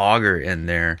has this auger in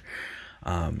there,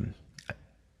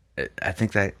 I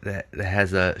think that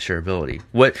has a shareability.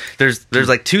 There's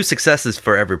like two successes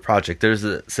for every project. There's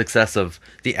a success of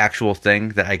the actual thing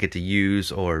that I get to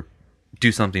use or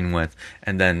do something with,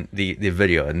 and then the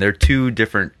video. And they're two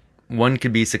different. One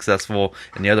could be successful,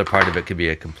 and the other part of it could be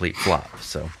a complete flop.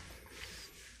 So,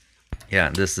 yeah,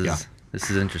 this is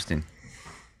interesting.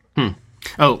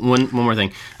 Oh, one more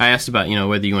thing. I asked about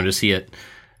whether you wanted to see it.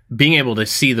 Being able to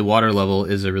see the water level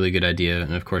is a really good idea,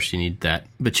 and of course you need that.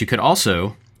 But you could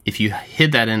also, if you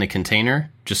hid that in a container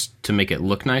just to make it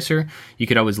look nicer, you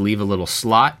could always leave a little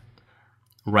slot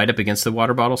right up against the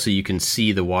water bottle so you can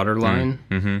see the water line.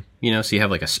 Mm-hmm. So you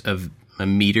have like a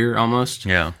meter almost.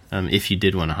 Yeah. If you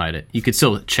did want to hide it, you could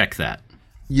still check that.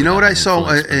 You know what I saw?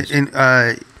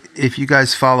 If you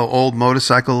guys follow old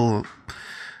motorcycle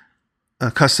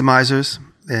customizers,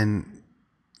 and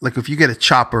like if you get a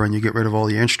chopper and you get rid of all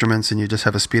your instruments and you just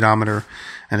have a speedometer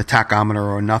and a tachometer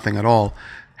or nothing at all,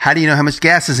 how do you know how much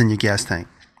gas is in your gas tank?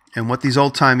 And what these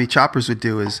old-timey choppers would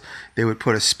do is they would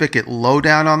put a spigot low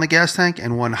down on the gas tank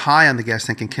and one high on the gas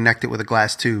tank and connect it with a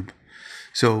glass tube.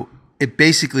 So it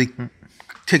basically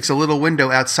takes a little window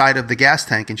outside of the gas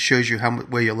tank and shows you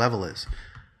where your level is.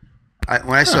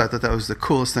 When I saw it, I thought that was the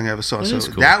coolest thing I ever saw. So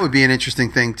cool. that would be an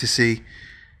interesting thing to see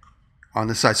on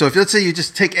the side. So if let's say you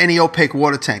just take any opaque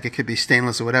water tank, it could be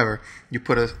stainless or whatever, you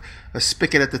put a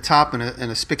spigot at the top and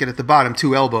a spigot at the bottom,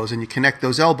 2 elbows, and you connect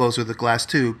those elbows with a glass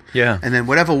tube. Yeah. And then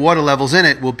whatever water level's in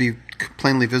it will be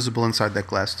plainly visible inside that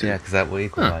glass tube. Yeah, because that will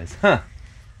equalize. Huh.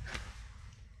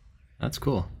 That's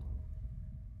cool.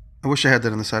 I wish I had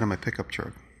that on the side of my pickup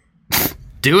truck.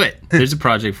 Do it. There's a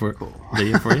project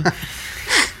video for you.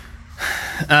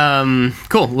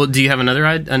 Cool. Well, do you have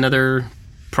another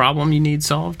problem you need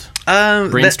solved?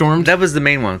 Brainstormed? That was the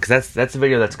main one, because that's a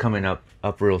video that's coming up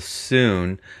real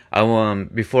soon.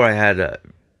 Before I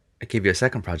gave you a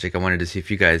second project, I wanted to see if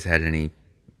you guys had any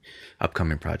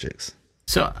upcoming projects.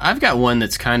 So I've got one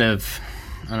that's kind of,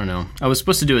 I don't know. I was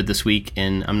supposed to do it this week,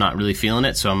 and I'm not really feeling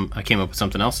it, so I came up with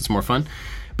something else that's more fun.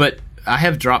 But I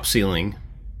have drop ceiling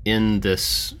in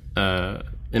this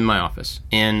in my office,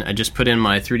 and I just put in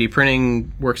my 3D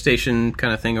printing workstation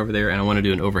kind of thing over there, and I want to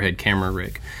do an overhead camera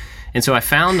rig. And so I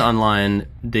found online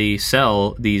they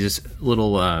sell these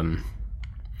little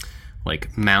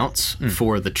like mounts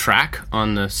for the track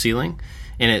on the ceiling,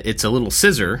 and it's a little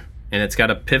scissor, and it's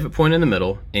got a pivot point in the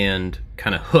middle and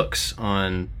kind of hooks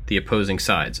on the opposing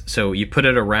sides. So you put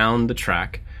it around the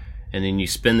track, and then you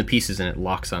spin the pieces, and it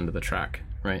locks onto the track,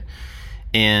 right?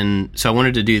 And so I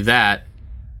wanted to do that.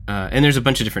 And there's a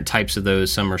bunch of different types of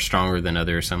those. Some are stronger than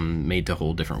others. Some made to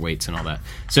hold different weights and all that.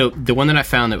 So the one that I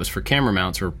found that was for camera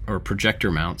mounts or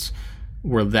projector mounts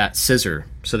were that scissor.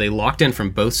 So they locked in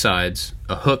from both sides,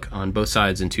 a hook on both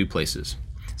sides in two places.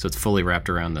 So it's fully wrapped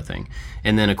around the thing.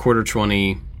 And then a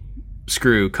 1/4-20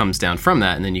 screw comes down from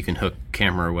that, and then you can hook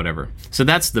camera or whatever. So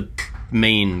that's the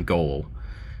main goal,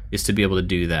 is to be able to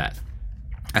do that.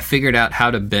 I figured out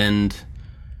how to bend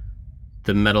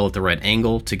the metal at the right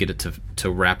angle to get it to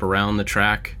wrap around the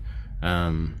track.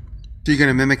 So you're going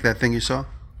to mimic that thing you saw?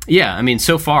 Yeah, I mean,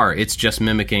 so far it's just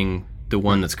mimicking the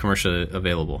one that's commercially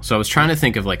available. So I was trying to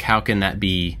think of like, how can that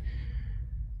be,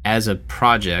 as a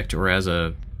project or as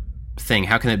a thing,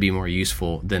 how can that be more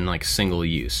useful than like single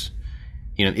use?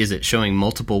 You know, is it showing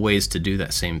multiple ways to do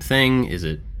that same thing? Is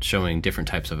it showing different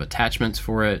types of attachments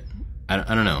for it? I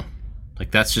don't know. Like,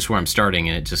 that's just where I'm starting,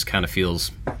 and it just kind of feels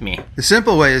meh. The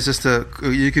simple way is just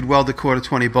you could weld a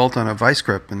 1/4-20 bolt on a vice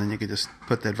grip, and then you could just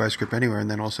put that vice grip anywhere, and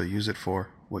then also use it for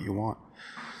what you want.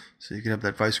 So you can have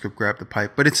that vice grip grab the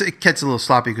pipe, but it gets a little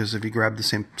sloppy because if you grab the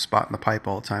same spot in the pipe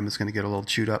all the time, it's going to get a little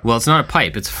chewed up. Well, it's not a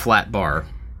pipe; it's a flat bar.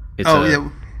 It's flat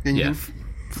aluminum.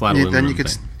 Then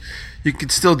you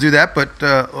could still do that, but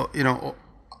you know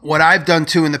what I've done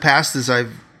too in the past is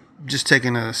I've just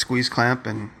taken a squeeze clamp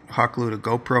and hot glued a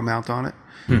GoPro mount on it.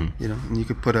 You know, and you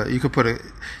could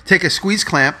take a squeeze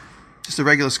clamp, just a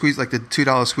regular squeeze, like the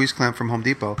 $2 squeeze clamp from Home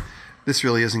Depot. This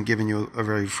really isn't giving you a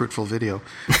very fruitful video.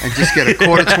 And just get a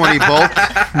 1/4-20 bolt,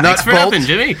 Thanks for helping,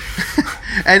 Jimmy.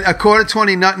 and a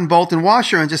 1/4-20 nut and bolt and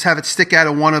washer, and just have it stick out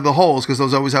of one of the holes, because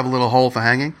those always have a little hole for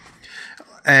hanging.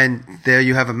 And there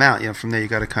you have a mount. You know, from there you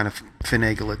got to kind of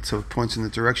finagle it so it points in the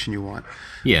direction you want.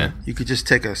 Yeah. You could just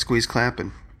take a squeeze clamp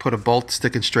and put a bolt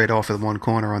sticking straight off of one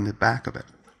corner on the back of it.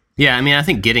 Yeah, I mean, I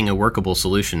think getting a workable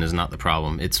solution is not the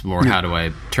problem. It's more, how do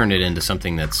I turn it into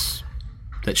something that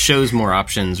shows more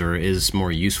options or is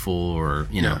more useful, or,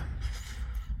 you know,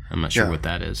 I'm not sure what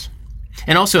that is.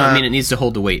 And also, I mean, it needs to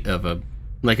hold the weight of a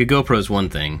GoPro is one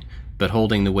thing, but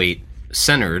holding the weight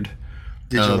centered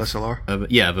digital SLR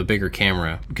of a bigger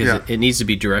camera, because it needs to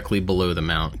be directly below the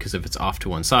mount, because if it's off to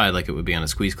one side like it would be on a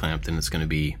squeeze clamp, then it's going to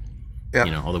be you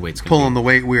know, all the weight's going to pulling the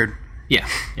weight weird. Yeah.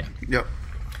 Yep.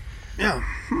 Yeah.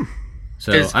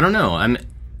 So I don't know.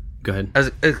 Go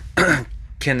ahead.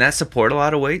 Can that support a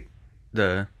lot of weight?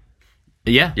 Yeah,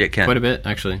 it can. Quite a bit,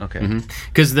 actually. Okay.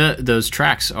 Because those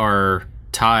tracks are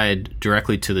tied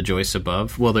directly to the joists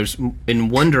above. Well, there's in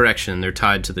one direction they're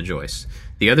tied to the joists.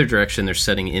 The other direction they're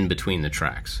setting in between the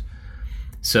tracks.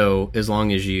 So as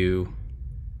long as you,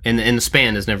 and the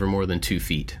span is never more than 2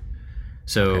 feet.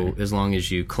 So as long as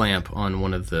you clamp on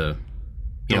one of the,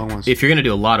 you know, if you're going to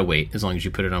do a lot of weight, as long as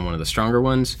you put it on one of the stronger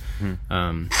ones,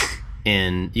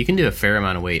 and you can do a fair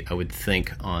amount of weight, I would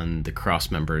think, on the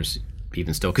cross members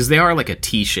even still, because they are like a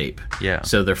T shape. Yeah.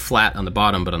 So they're flat on the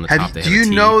bottom, but on the top they have a T.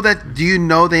 Do you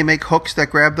know they make hooks that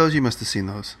grab those? You must have seen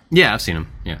those. Yeah, I've seen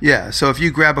them. Yeah. Yeah. So if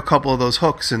you grab a couple of those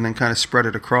hooks and then kind of spread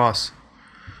it across,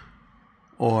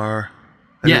 or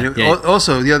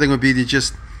also the other thing would be to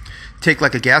just take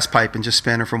like a gas pipe and just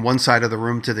span it from one side of the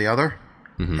room to the other,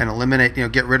 and eliminate, you know,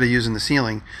 get rid of using the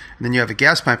ceiling, and then you have a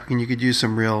gas pipe, and you could use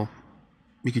some real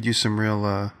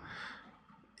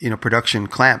you know, production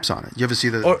clamps on it. You ever see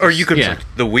the or you could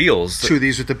the wheels, two of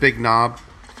these with the big knob,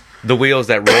 the wheels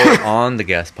that roll on the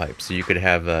gas pipe, so you could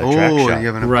have a track shot. You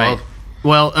have an right.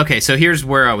 Well, okay, so here's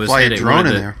where I was fly a drone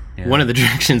in there. One of the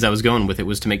directions I was going with it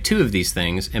was to make 2 of these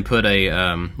things and put a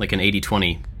like an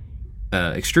 80-20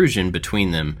 extrusion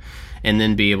between them, and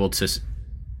then be able to,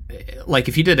 like,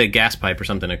 if you did a gas pipe or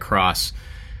something across,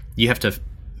 you have to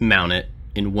mount it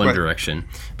in one direction.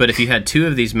 But if you had 2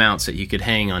 of these mounts that you could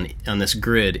hang on this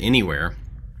grid anywhere,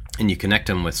 and you connect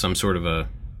them with some sort of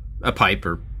a pipe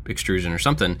or extrusion or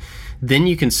something, then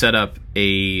you can set up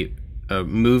a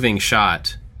moving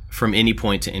shot from any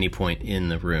point to any point in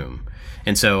the room.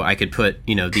 And so I could put,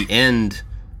 you know, the end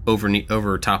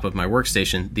over top of my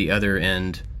workstation, the other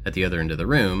end at the other end of the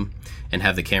room, and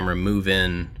have the camera move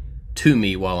in to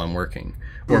me while I'm working,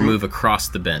 or move across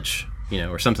the bench, you know,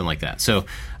 or something like that. So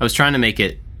I was trying to make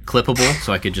it clippable,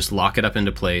 so I could just lock it up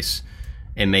into place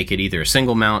and make it either a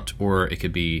single mount, or it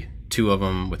could be 2 of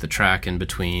them with a track in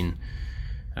between.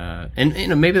 And, you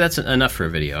know, maybe that's enough for a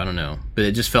video. I don't know. But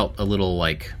it just felt a little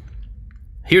like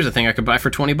here's a thing I could buy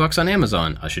for $20 on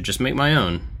Amazon. I should just make my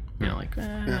own. You know, like,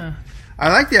 I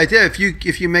like the idea.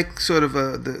 If you make sort of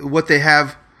what they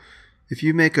have, if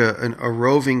you make a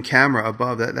roving camera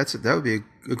above that, that would be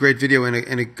a great video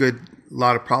and a good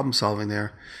lot of problem solving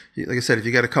there. Like I said, if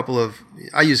you got a couple of,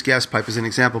 I use gas pipe as an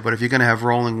example, but if you're going to have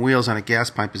rolling wheels on a gas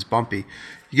pipe is bumpy,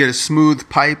 you get a smooth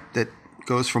pipe that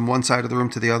goes from one side of the room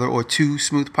to the other, or two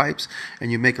smooth pipes, and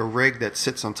you make a rig that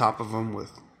sits on top of them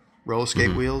with roller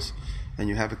skate wheels, and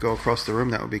you have it go across the room.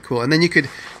 That would be cool. And then you could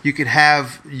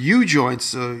have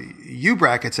U-joints,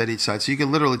 U-brackets at each side, so you could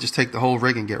literally just take the whole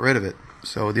rig and get rid of it.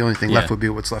 So the only thing left would be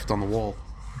what's left on the wall.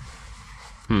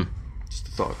 Just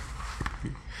a thought.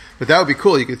 But that would be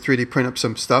cool. You could 3D print up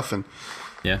some stuff and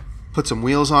put some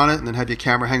wheels on it, and then have your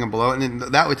camera hanging below it. And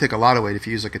then that would take a lot of weight if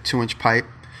you use like a 2-inch pipe.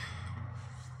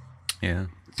 Yeah.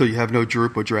 So you have no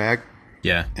droop or drag.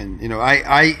 Yeah. And, you know,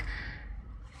 I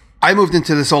moved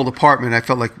into this old apartment. I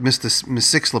felt like Mr.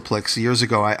 Sixlaplex years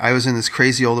ago. I was in this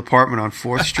crazy old apartment on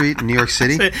 4th Street in New York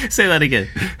City. Say that again.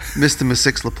 Mr.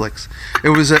 Sixlaplex. It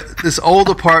was this old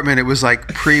apartment. It was like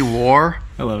pre-war.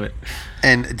 I love it.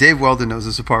 And Dave Weldon knows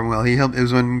this apartment well. It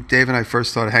was when Dave and I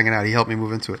first started hanging out. He helped me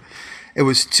move into it. It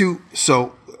was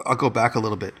so I'll go back a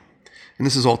little bit. And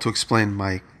this is all to explain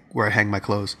where I hang my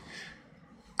clothes.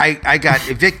 I got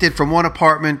evicted from one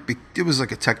apartment. It was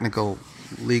like a technical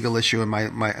legal issue,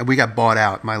 and we got bought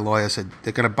out. My lawyer said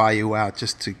they're going to buy you out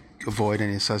just to avoid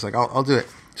any. So I was like, I'll do it.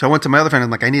 So I went to my other friend and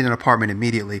I'm like, I need an apartment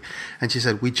immediately. And she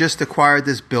said, we just acquired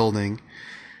this building.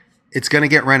 It's going to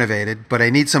get renovated, but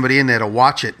I need somebody in there to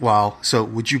watch it so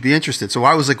would you be interested? So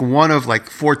I was like one of like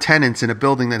 4 tenants in a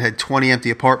building that had 20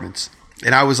 empty apartments.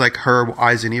 And I was like her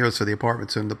eyes and ears for the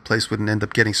apartments, and the place wouldn't end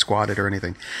up getting squatted or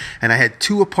anything. And I had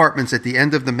 2 apartments at the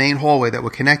end of the main hallway that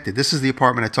were connected. This is the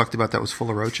apartment I talked about that was full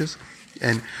of roaches.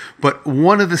 But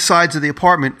one of the sides of the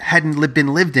apartment hadn't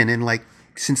been lived in like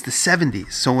since the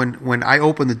 70s. So when I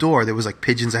opened the door, there was like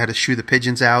pigeons. I had to shoo the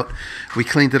pigeons out. We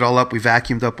cleaned it all up. We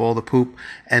vacuumed up all the poop.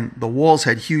 And the walls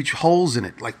had huge holes in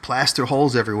it, like plaster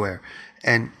holes everywhere.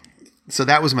 And so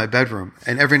that was my bedroom.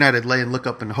 And every night I'd lay and look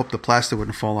up and hope the plaster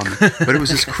wouldn't fall on me. But it was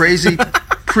this crazy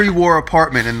pre-war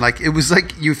apartment. And like, it was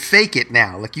like you fake it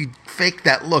now. Like you fake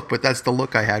that look, but that's the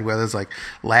look I had, where there's like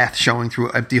lath showing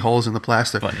through empty holes in the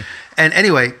plaster. Funny. And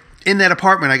anyway, in that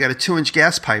apartment, I got a 2-inch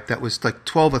gas pipe that was like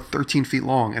 12 or 13 feet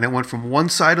long. And it went from one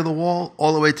side of the wall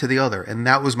all the way to the other. And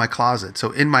that was my closet.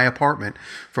 So in my apartment,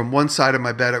 from one side of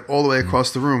my bed all the way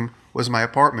across the room was my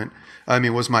apartment.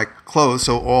 Was my clothes.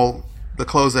 So all the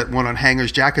clothes that went on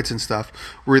hangers, jackets and stuff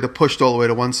were either pushed all the way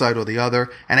to one side or the other.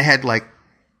 And I had like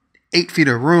 8 feet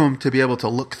of room to be able to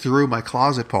look through my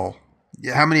closet pole.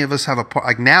 How many of us have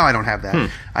like now I don't have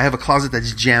that. I have a closet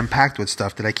that's jam packed with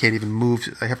stuff that I can't even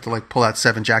move. I have to like pull out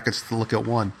 7 jackets to look at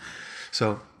one.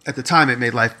 So at the time it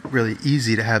made life really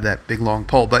easy to have that big long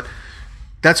pole. But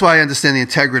that's why I understand the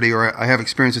integrity, or I have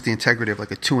experience with the integrity of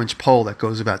like a 2-inch pole that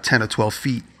goes about 10 or 12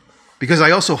 feet. Because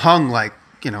I also hung like,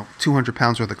 200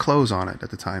 pounds worth of clothes on it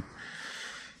at the time.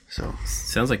 So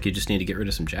sounds like you just need to get rid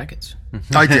of some jackets.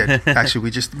 I did. Actually,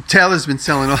 Taylor's been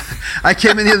selling I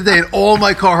came in the other day and all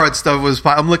my Carhartt stuff was,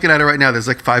 I'm looking at it right now. There's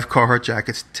like 5 Carhartt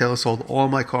jackets. Taylor sold all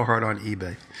my Carhartt on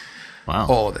eBay. Wow.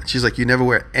 All of it. She's like, you never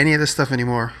wear any of this stuff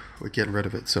anymore. We're getting rid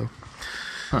of it. So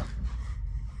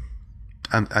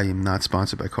I am not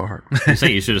sponsored by Carhartt. I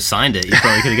say you should have signed it. You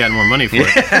probably could have gotten more money for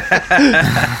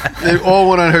it. They all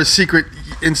went on her secret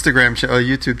Instagram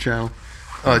YouTube channel,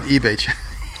 eBay channel.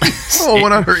 All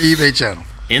went on her eBay channel.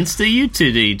 Insta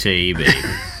YouTube to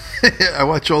eBay. I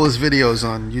watch all his videos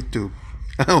on YouTube.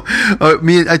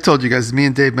 I told you guys, me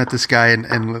and Dave met this guy,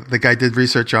 and the guy did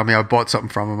research on me. I bought something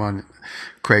from him on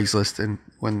Craigslist, and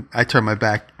when I turned my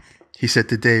back, he said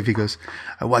to Dave, he goes,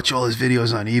 I watch all his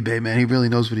videos on eBay, man. He really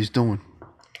knows what he's doing.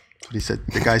 That's what he said.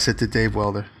 The guy said to Dave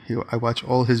Welder, I watch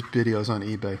all his videos on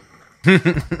eBay.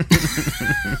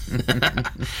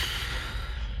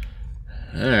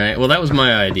 All right. Well, that was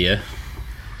my idea.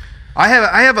 I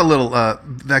have a little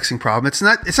vexing problem. It's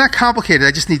not complicated.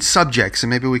 I just need subjects, and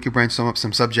maybe we could brainstorm up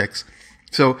some subjects.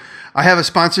 So I have a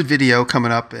sponsored video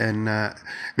coming up, and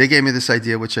they gave me this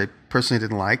idea, which I personally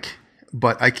didn't like,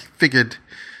 but I figured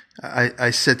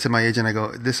I said to my agent, I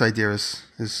go, this idea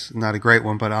is not a great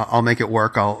one, but I'll make it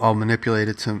work. I'll manipulate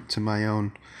it to my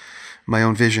own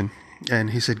vision.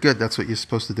 And he said, good, that's what you're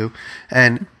supposed to do.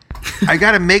 And I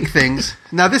got to make things.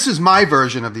 Now, this is my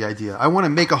version of the idea. I want to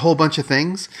make a whole bunch of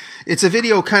things. It's a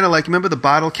video kind of like, remember the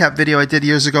bottle cap video I did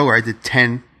years ago where I did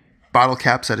 10 bottle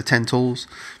caps out of 10 tools,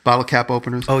 bottle cap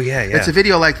openers? Oh, yeah. It's a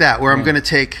video like that where I'm going to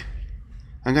take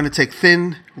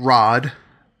thin rod,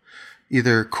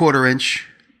 either 1/4 inch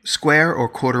square or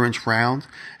 1/4 inch round,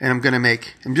 and I'm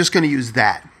just going to use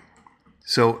that.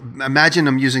 So imagine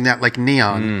I'm using that like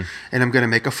neon, and I'm going to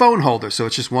make a phone holder. So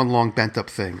it's just one long bent up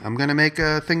thing. I'm going to make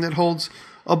a thing that holds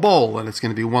a bowl, and it's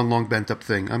going to be one long bent up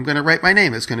thing. I'm going to write my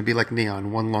name. It's going to be like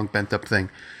neon, one long bent up thing.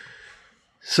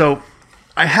 So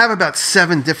I have about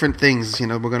 7 different things. You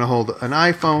know, we're going to hold an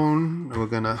iPhone. We're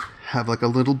going to have like a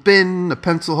little bin, a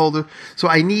pencil holder. So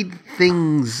I need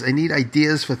things. I need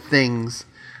ideas for things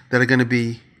that are going to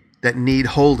be, that need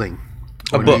holding.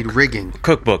 Or need rigging.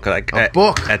 Cookbook, like a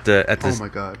book at the oh my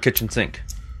God. kitchen sink.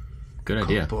 Good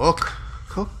idea.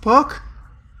 Cookbook.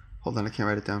 Hold on, I can't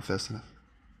write it down fast enough.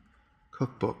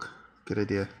 Cookbook. Good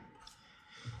idea.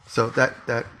 So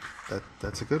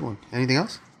that's a good one. Anything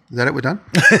else? Is that it? We're done?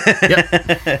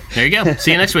 Yep. There you go.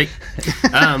 See you next week.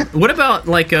 What about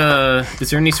like is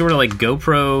there any sort of like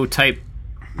GoPro type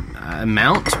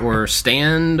mount or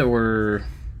stand or?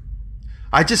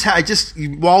 I just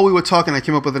while we were talking, I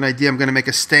came up with an idea. I'm going to make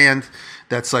a stand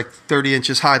that's like 30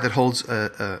 inches high that holds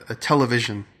a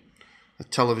television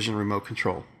remote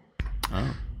control.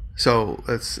 Oh. So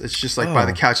it's just like by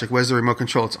the couch. Like, where's the remote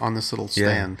control? It's on this little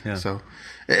stand. Yeah. So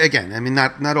again, I mean,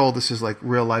 not all this is like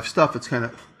real life stuff. It's kind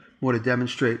of more to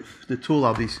demonstrate the tool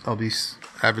I'll be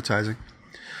advertising.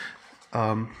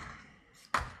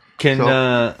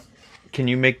 Can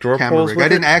you make drawer Camera pulls rig. with I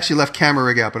didn't it? actually left camera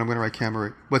rig out, but I'm going to write camera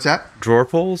rig. What's that? Drawer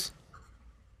pulls?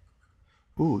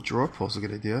 Ooh, drawer pulls a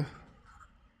good idea.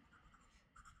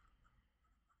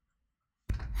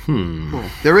 Cool.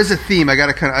 There is a theme. I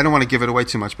don't want to give it away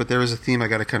too much, but there is a theme. I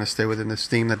got to kind of stay within this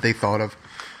theme that they thought of,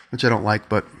 which I don't like.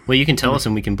 But well, you can tell us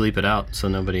and we can bleep it out so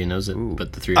nobody knows it.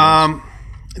 But the three of us.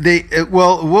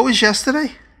 What was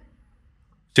yesterday?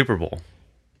 Super Bowl.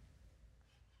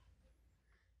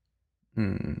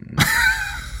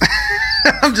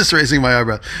 I'm just raising my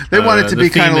eyebrows. They want it to be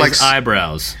kind of like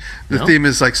eyebrows. The theme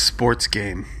is like sports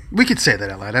game. We could say that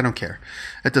out loud. I don't care.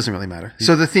 It doesn't really matter.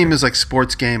 So the theme is like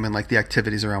sports game and like the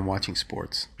activities around watching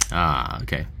sports. Ah,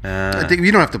 okay. I think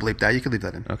you don't have to bleep that. You can leave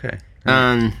that in. Okay.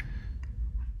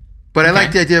 But I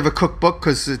like the idea of a cookbook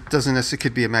because it doesn't necessarily, it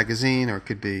could be a magazine or it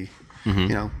could be,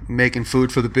 making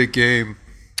food for the big game.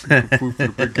 Food for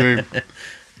the big game.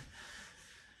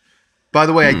 By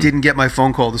the way, I didn't get my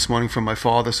phone call this morning from my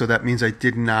father, so that means I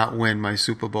did not win my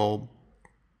Super Bowl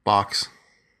box.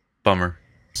 Bummer.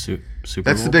 Super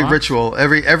That's Bowl the big box? ritual.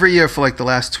 Every year for like the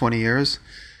last 20 years,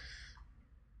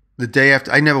 the day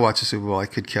after, I never watch the Super Bowl. I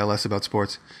could care less about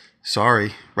sports.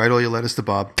 Sorry. Write all your letters to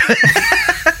Bob.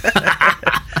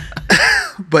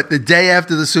 But the day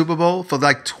after the Super Bowl, for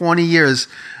like 20 years,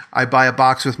 I buy a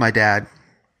box with my dad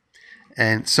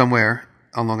and somewhere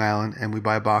on Long Island, and we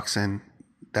buy a box, and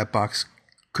that box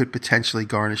could potentially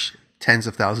garnish tens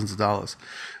of thousands of dollars.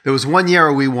 There was one year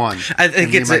where we won. I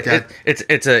think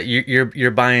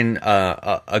you're buying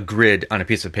a grid on a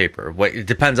piece of paper. It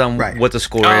depends on what the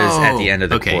score is at the end of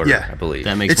the quarter. Yeah. I believe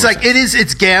that makes it's more like sense.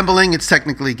 it's gambling. It's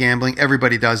technically gambling.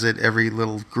 Everybody does it. Every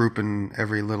little group and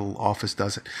every little office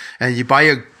does it. And you buy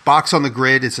a box on the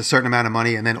grid. It's a certain amount of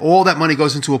money, and then all that money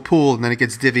goes into a pool, and then it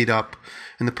gets divvied up,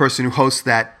 and the person who hosts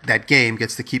that game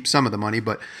gets to keep some of the money.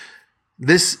 But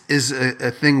this is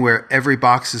a thing where every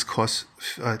box costs,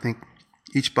 I think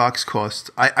each box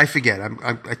costs, I forget. I'm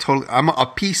a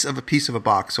piece of a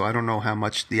box, so I don't know how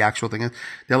much the actual thing is.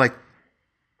 They're like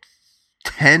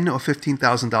 $10,000 or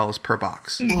 $15,000 per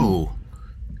box. Ooh.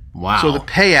 Wow. So the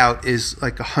payout is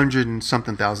like $100,000 and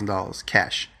something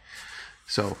cash.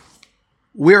 So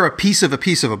we're a piece of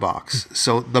a box.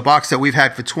 So the box that we've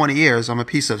had for 20 years, I'm a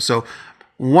piece of. So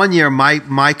one year,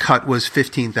 my cut was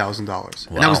 $15,000,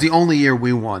 and that was the only year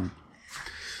we won.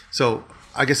 So,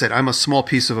 like I said, I'm a small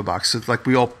piece of a box. So it's like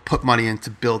we all put money in to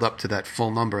build up to that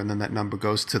full number, and then that number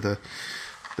goes to the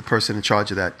person in charge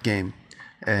of that game.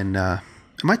 And am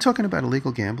I talking about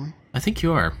illegal gambling? I think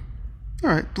you are. All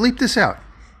right, bleep this out.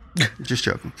 Just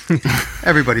joking.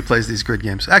 Everybody plays these grid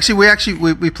games. Actually,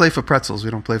 we play for pretzels.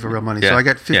 We don't play for real money. So I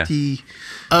got 50. Yeah.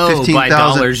 15, by 000.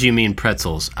 dollars you mean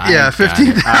pretzels.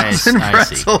 15,000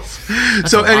 pretzels.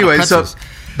 So anyway, so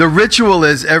the ritual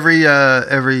is every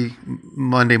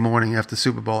Monday morning after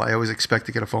Super Bowl, I always expect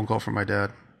to get a phone call from my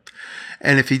dad.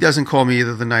 And if he doesn't call me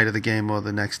either the night of the game or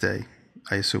the next day,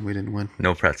 I assume we didn't win.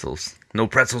 No pretzels. No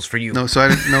pretzels for you. No, so I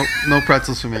didn't. No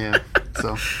pretzels for me. Yeah.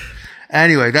 So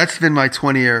anyway, that's been my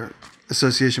 20-year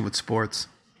association with sports.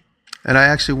 And I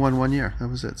actually won one year. That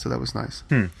was it. So that was nice.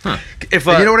 Huh. If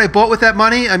you know what I bought with that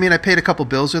money? I mean, I paid a couple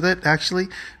bills with it, actually.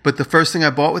 But the first thing I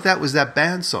bought with that was that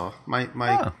bandsaw,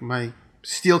 my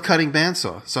steel cutting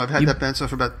bandsaw. So I've had that bandsaw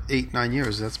for about 8-9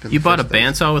 years. That's been. You bought a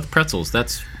bandsaw with pretzels.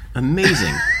 That's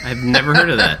Amazing. I've never heard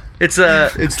of that. It's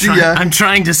I'm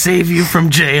trying to save you from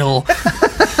jail.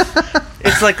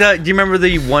 It's like do you remember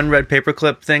the one red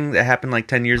paperclip thing that happened like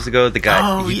 10 years ago? The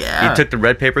guy, he took the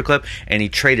red paperclip and he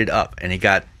traded up and he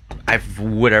got,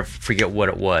 forget what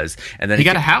it was. And then he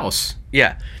got a house.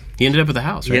 Yeah. He ended up with a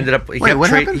house, right? He ended up,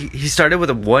 he started with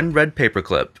a one red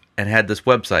paperclip and had this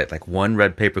website like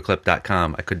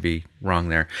oneredpaperclip.com. I could be wrong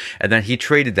there. And then he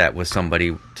traded that with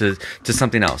somebody to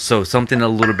something else. So something a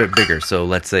little bit bigger. So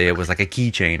let's say it was like a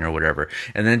keychain or whatever.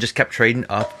 And then just kept trading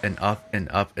up and up and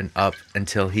up and up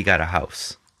until he got a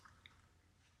house.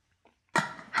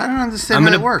 I don't understand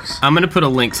how it works. I'm going to put a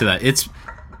link to that.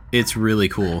 It's really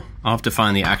cool. I'll have to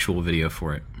find the actual video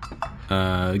for it.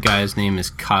 The guy's name is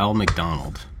Kyle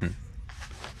McDonald.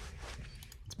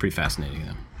 It's pretty fascinating,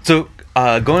 though. So,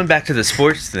 going back to the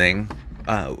sports thing,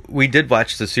 we did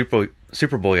watch the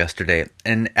Super Bowl yesterday,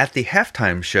 and at the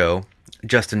halftime show,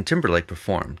 Justin Timberlake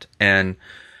performed, and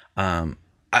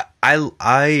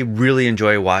I really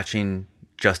enjoy watching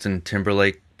Justin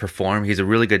Timberlake perform. He's a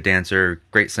really good dancer,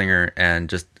 great singer, and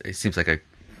just he seems like a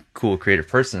cool creative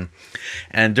person.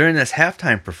 And during this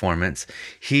halftime performance,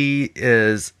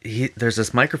 there's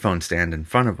this microphone stand in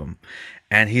front of him,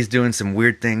 and he's doing some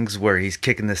weird things where he's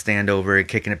kicking the stand over and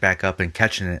kicking it back up and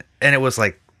catching it, and it was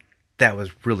like, that was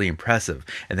really impressive.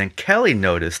 And then Kelly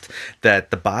noticed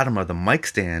that the bottom of the mic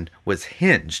stand was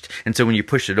hinged, and so when you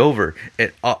push it over,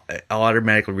 it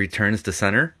automatically returns to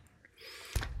center.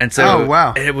 And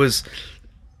so it was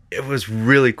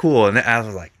really cool, and I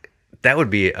was like, that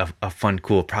would be a fun,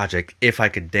 cool project if I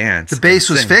could dance. The bass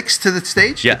was fixed to the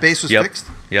stage? Yeah. The bass was fixed?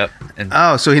 Yep.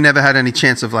 And so he never had any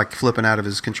chance of like flipping out of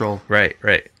his control. Right.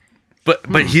 But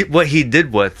what he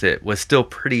did with it was still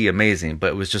pretty amazing, but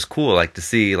it was just cool like to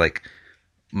see like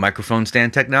microphone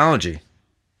stand technology,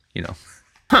 you know.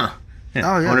 Huh. Yeah.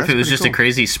 Oh, yeah, I wonder if it was just a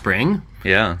crazy spring.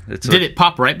 Yeah. Did it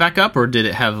pop right back up, or did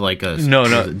it have like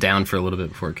no down for a little bit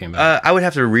before it came back? I would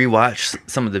have to rewatch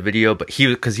some of the video, but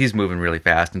because he's moving really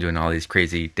fast and doing all these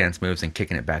crazy dance moves and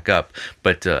kicking it back up.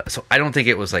 But so I don't think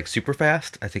it was like super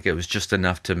fast. I think it was just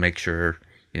enough to make sure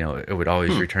it would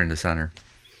always return to center.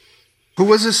 Who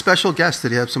was his special guest?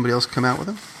 Did he have somebody else come out with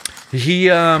him? He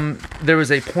there was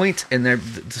a point in there.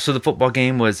 So the football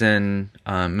game was in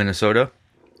Minnesota.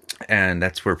 And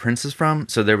that's where Prince is from.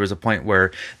 So there was a point where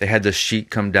they had this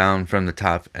sheet come down from the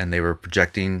top and they were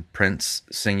projecting Prince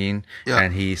singing. Yeah.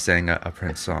 And he sang a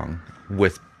Prince song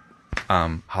with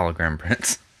hologram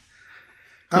Prince.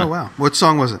 Oh, wow. What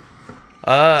song was it?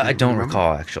 I don't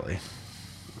recall, actually.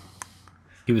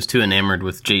 He was too enamored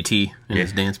with JT and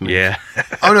his dance moves. Yeah.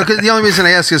 Oh, no, 'cause the only reason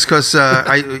I ask is because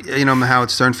I'm a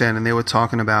Howard Stern fan, and they were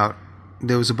talking about,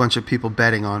 there was a bunch of people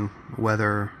betting on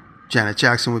whether Janet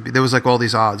Jackson would be. There was like all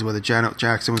these odds whether Janet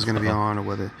Jackson was going to be on, or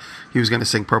whether he was going to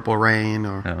sing Purple Rain,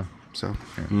 or so.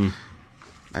 Yeah.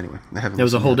 Anyway, there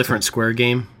was a whole different Square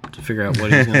game to figure out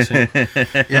what he was going to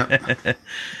sing. Yeah,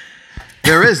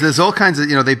 there's all kinds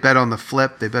of they bet on the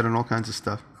flip, they bet on all kinds of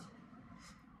stuff.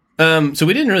 So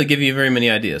we didn't really give you very many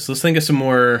ideas. Let's think of some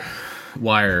more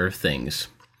wire things.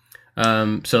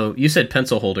 So you said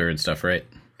pencil holder and stuff, right?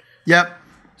 Yep.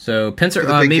 So pencil,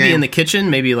 maybe game. In the kitchen,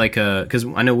 maybe like because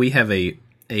I know we have a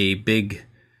big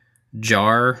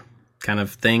jar kind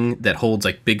of thing that holds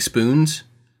like big spoons,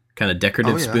 kind of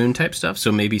decorative spoon type stuff.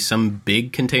 So maybe some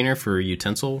big container for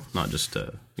utensil, not just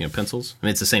pencils. I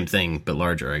mean, it's the same thing but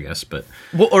larger, I guess. But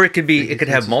or it could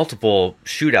have multiple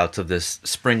shootouts of this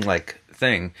spring like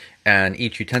thing, and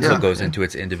each utensil goes into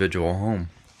its individual home.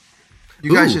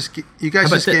 You guys just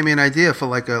gave me an idea for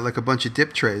like a bunch of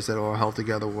dip trays that are all held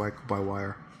together by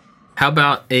wire. How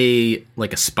about a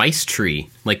spice tree?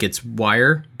 Like it's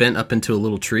wire bent up into a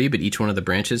little tree, but each one of the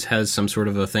branches has some sort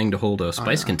of a thing to hold a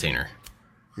spice container.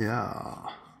 Yeah.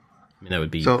 I mean, that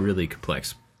would be really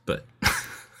complex, but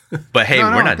but hey,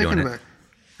 we're not doing it.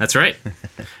 That's right.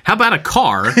 How about a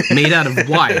car made out of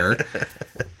wire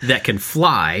that can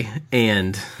fly,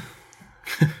 and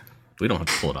we don't have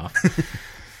to pull it off.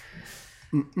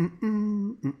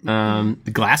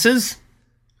 Glasses?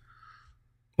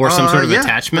 Or some sort of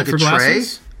attachment like for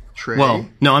glasses? Tray? Well,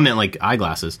 no, I meant like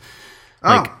eyeglasses.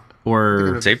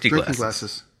 Or safety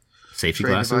glasses. Safety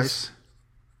tray glasses. Device.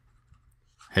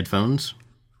 Headphones.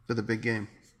 For the big game.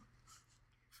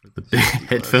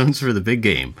 Headphones for the big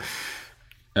game.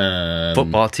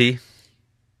 Football tee.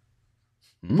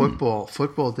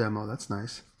 Football demo. That's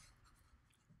nice.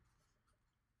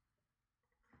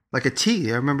 Like a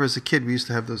tee. I remember as a kid we used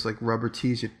to have those like rubber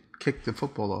tees you'd kick the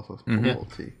football off of. Football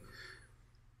tee.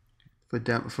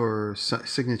 For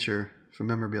signature, for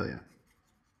memorabilia.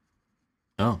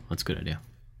 Oh, that's a good idea.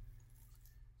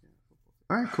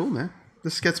 All right, cool, man.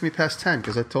 This gets me past 10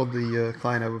 because I told the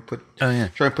client I would yeah.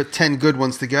 try and put 10 good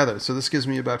ones together. So this gives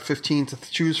me about 15 to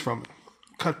choose from.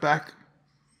 Cut back.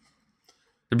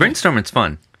 The brainstorming's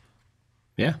fun.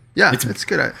 Yeah. Yeah, it's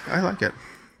good. I like it.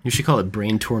 You should call it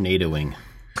brain tornadoing.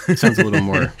 It sounds a little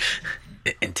more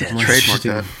intense. Trademark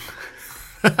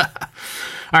that.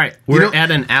 All right, we're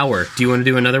at an hour. Do you want to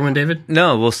do another one, David?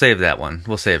 No, we'll save that one.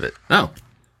 We'll save it. Oh,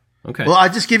 okay. Well, I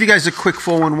just give you guys a quick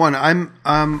 411.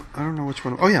 I don't know which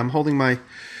one. Oh yeah, I'm holding my.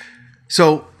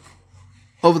 So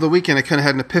over the weekend, I kind of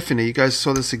had an epiphany. You guys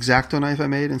saw this X-Acto knife I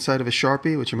made inside of a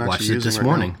Sharpie, which I'm actually Watched it using this right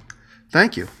morning. now.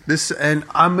 Thank you. And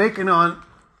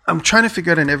I'm trying to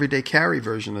figure out an everyday carry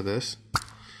version of this.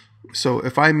 So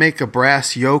if I make a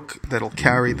brass yoke that'll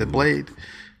carry the blade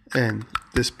and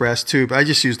this brass tube, I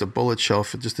just used a bullet shell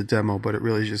for just a demo, but it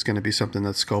really is just going to be something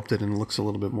that's sculpted and looks a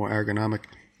little bit more ergonomic.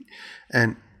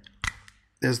 And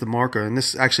there's the marker, and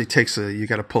this actually you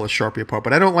got to pull a Sharpie apart.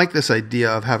 But I don't like this idea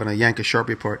of having to yank a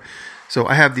Sharpie apart. So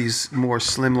I have these more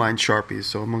slimline Sharpies.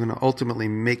 So I'm going to ultimately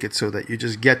make it so that you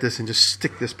just get this and just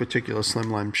stick this particular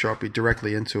slimline Sharpie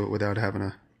directly into it without having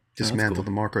to dismantle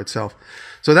the marker itself.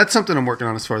 So that's something I'm working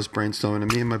on as far as brainstorming.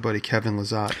 And me and my buddy Kevin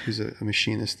Lazat, who's a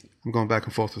machinist, I'm going back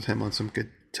and forth with him on some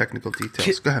good technical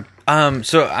details. Go ahead.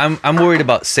 So I'm worried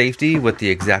about safety with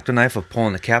the X-Acto knife of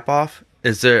pulling the cap off.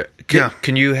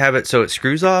 Can you have it so it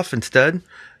screws off instead?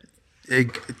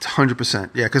 100%.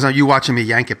 Yeah, because you watching me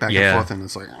yank it back and forth, and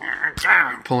it's like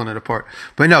pulling it apart.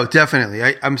 But no, definitely.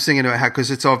 I'm thinking about how, because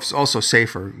it's also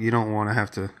safer. You don't want to have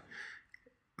to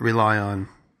rely on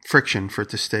friction for it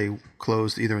to stay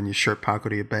closed either in your shirt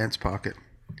pocket or your pants pocket.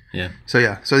 Yeah. So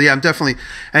I'm definitely,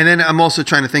 and then I'm also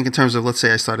trying to think in terms of, let's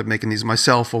say I started making these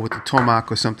myself or with the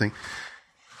Tormach or something.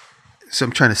 So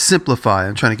I'm trying to simplify.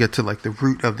 I'm trying to get to like the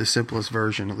root of the simplest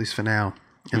version, at least for now.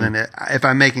 And then if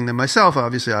I'm making them myself,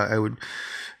 obviously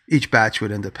each batch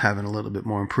would end up having a little bit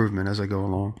more improvement as I go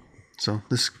along. So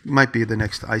this might be the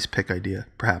next ice pick idea,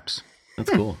 perhaps. That's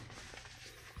cool.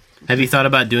 Have you thought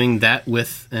about doing that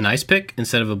with an ice pick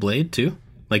instead of a blade too?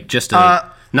 Like just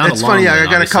not a long funny. one, I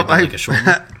got a couple. like a short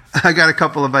one. I got a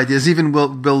couple of ideas. Even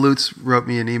Bill Lutz wrote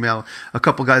me an email. A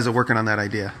couple guys are working on that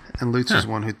idea, and Lutz is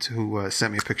one who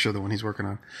sent me a picture of the one he's working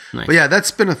on. Nice. But yeah,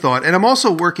 that's been a thought. And I'm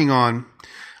also working on.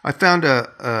 I found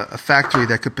a factory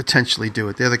that could potentially do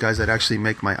it. They're the guys that actually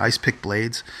make my ice pick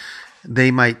blades.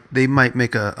 They might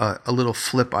make a little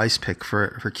flip ice pick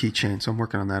for keychain. So I'm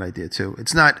working on that idea too.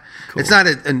 It's not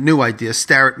a new idea.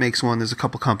 Starrett makes one. There's a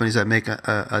couple companies that make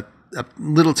a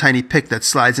little tiny pick that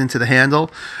slides into the handle.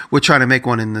 We're trying to make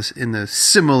one in the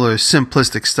similar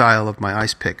simplistic style of my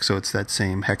ice pick. So it's that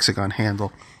same hexagon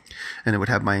handle, and it would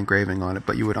have my engraving on it.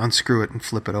 But you would unscrew it and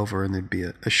flip it over, and there'd be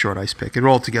a short ice pick. It'd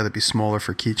all together be smaller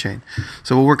for keychain.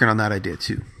 So we're working on that idea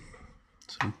too.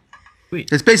 So Sweet.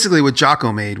 it's basically what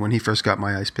Jocko made when he first got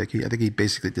my ice pick. I think he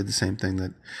basically did the same thing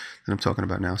that I'm talking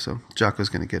about now. So Jocko's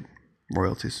going to get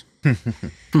royalties.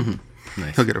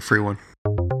 Nice. He'll get a free one.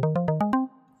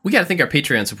 We got to thank our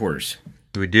Patreon supporters.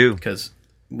 We do. Because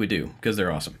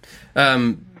they're awesome.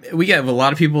 We have a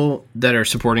lot of people that are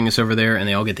supporting us over there, and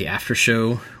they all get the after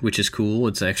show, which is cool.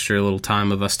 It's extra little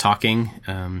time of us talking.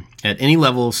 At any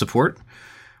level of support,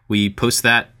 we post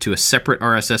that to a separate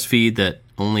RSS feed that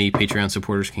only Patreon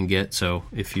supporters can get. So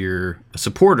if you're a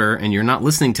supporter and you're not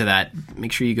listening to that,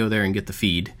 make sure you go there and get the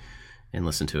feed and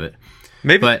listen to it.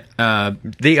 Maybe, but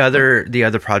the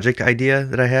other project idea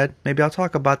that I had, maybe I'll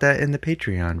talk about that in the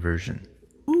Patreon version.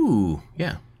 Ooh,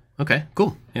 yeah. Okay,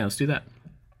 cool. Yeah, let's do that.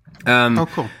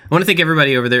 Cool. I want to thank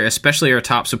everybody over there, especially our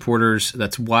top supporters.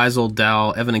 That's Weisel,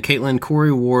 Dow, Evan and Caitlin,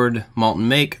 Corey Ward, Malton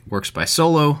Make, Works by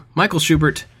Solo, Michael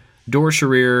Schubert, Dor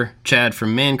Sharir, Chad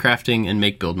from Mancrafting, and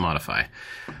Make Build Modify.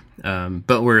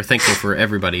 But we're thankful for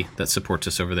everybody that supports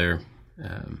us over there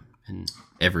in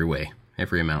every way,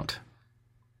 every amount.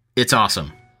 It's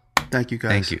awesome. Thank you,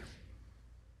 guys. Thank you.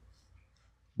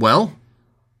 Well,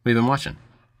 we've been watching.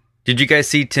 Did you guys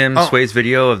see Tim Sway's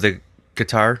video of the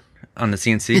guitar on the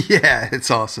CNC? Yeah, it's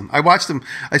awesome. I watched him.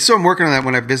 I saw him working on that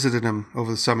when I visited him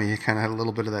over the summer. He kind of had a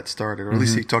little bit of that started, or at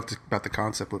least he talked about the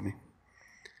concept with me.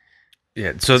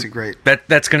 Yeah, so It's great.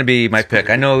 That's going to be my pick.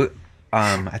 I know.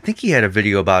 I think he had a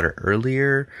video about it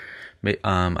earlier.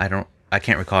 I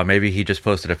can't recall. Maybe he just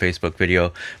posted a Facebook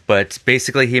video. But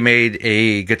basically, he made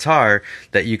a guitar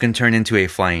that you can turn into a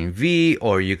flying V,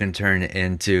 or you can turn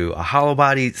into a hollow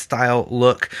body style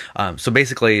look. So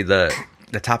basically, the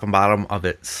top and bottom of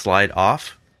it slide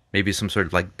off. Maybe some sort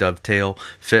of like dovetail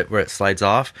fit where it slides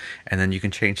off, and then you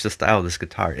can change the style of this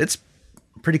guitar. It's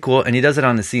pretty cool, and he does it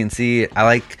on the CNC. I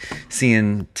like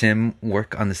seeing Tim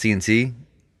work on the CNC.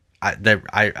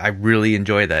 I really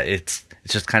enjoy that. It's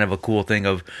just kind of a cool thing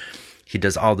of he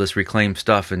does all this reclaimed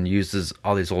stuff and uses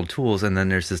all these old tools, and then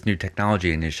there's this new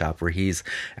technology in his shop where he's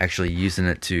actually using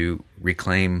it to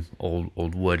reclaim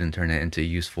old wood and turn it into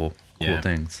useful, cool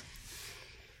things.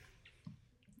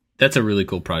 That's a really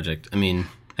cool project. I mean,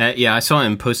 I saw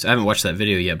him post. I haven't watched that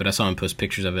video yet, but I saw him post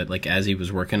pictures of it, like as he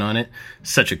was working on it.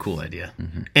 Such a cool idea.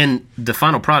 Mm-hmm. And the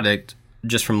final product,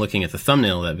 just from looking at the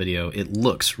thumbnail of that video, it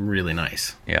looks really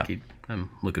nice. Yeah,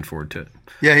 I'm looking forward to it.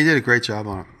 Yeah, he did a great job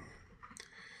on it.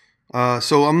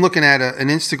 So I'm looking at an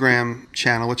Instagram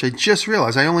channel, which I just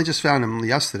realized. I only just found him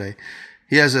yesterday.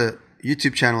 He has a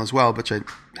YouTube channel as well, which I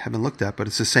haven't looked at, but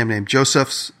it's the same name,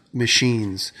 Joseph's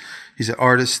Machines. He's an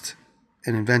artist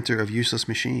and inventor of useless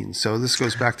machines. So this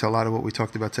goes back to a lot of what we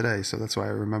talked about today. So that's why I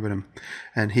remembered him.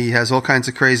 And he has all kinds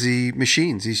of crazy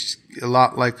machines. He's a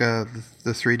lot like the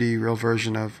 3D real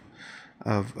version of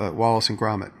Wallace and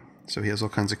Gromit. So he has all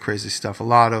kinds of crazy stuff. A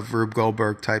lot of Rube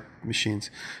Goldberg type machines.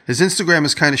 His Instagram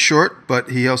is kind of short, but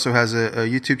he also has a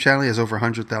YouTube channel. He has over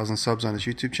 100,000 subs on his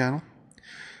YouTube channel.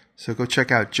 So go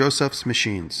check out Joseph's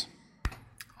Machines.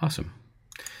 Awesome.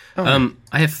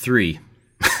 I have 3.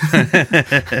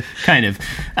 Kind of.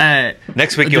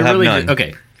 Next week you'll have none.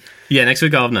 Okay. Yeah, next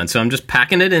week I'll have none. So I'm just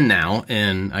packing it in now,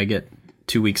 and I get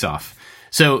 2 weeks off.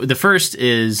 So the first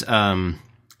is,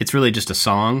 it's really just a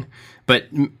song. But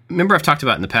remember I've talked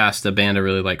about in the past a band I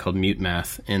really like called Mute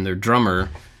Math, and their drummer,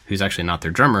 who's actually not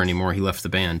their drummer anymore, he left the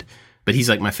band, but he's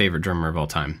like my favorite drummer of all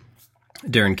time,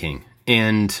 Darren King.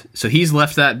 And so he's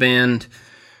left that band,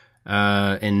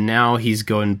 and now he's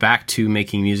going back to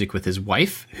making music with his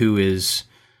wife, who is,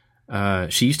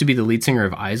 she used to be the lead singer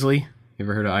of Isley. You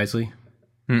ever heard of Isley?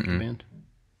 Band?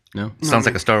 No? Sounds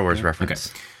like a Star Wars reference.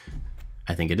 Okay.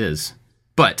 I think it is.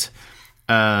 But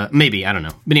maybe, I don't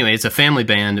know. But anyway, it's a family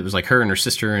band. It was like her and her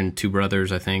sister and 2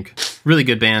 brothers, I think. Really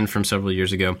good band from several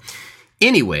years ago.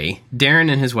 Anyway,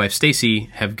 Darren and his wife Stacy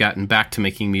have gotten back to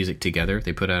making music together.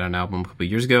 They put out an album a couple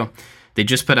years ago. They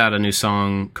just put out a new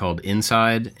song called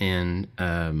Inside, and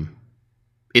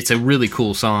it's a really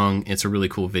cool song. It's a really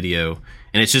cool video,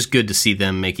 and it's just good to see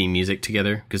them making music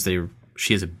together because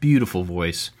she has a beautiful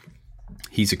voice.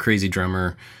 He's a crazy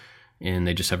drummer, and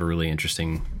they just have a really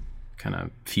interesting kind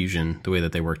of fusion, the way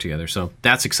that they work together. So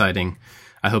that's exciting.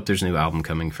 I hope there's a new album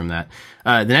coming from that.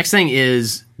 The next thing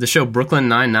is the show Brooklyn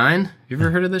Nine-Nine. You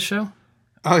ever heard of this show?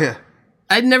 Oh, yeah.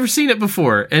 I'd never seen it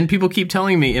before, and people keep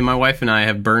telling me, and my wife and I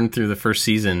have burned through the first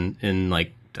season in,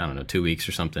 like, I don't know, 2 weeks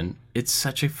or something. It's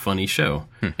such a funny show.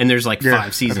 And there's, like,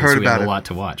 5 seasons, so we have a lot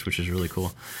to watch, which is really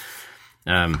cool.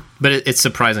 But it's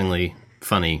surprisingly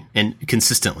funny and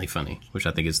consistently funny, which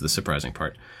I think is the surprising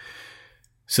part.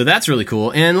 So that's really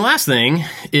cool. And the last thing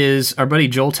is our buddy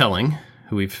Joel Telling,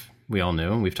 who we all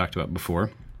know and we've talked about before.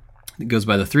 It goes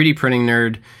by the 3D Printing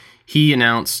Nerd. He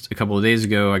announced a couple of days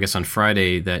ago, I guess on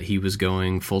Friday, that he was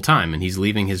going full-time, and he's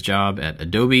leaving his job at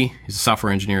Adobe. He's a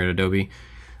software engineer at Adobe.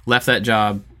 Left that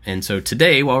job, and so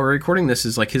today, while we're recording this,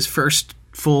 is like his first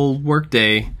full work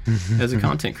day as a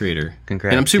content creator.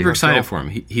 Congrats. And I'm super excited for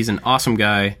him. He's an awesome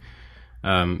guy.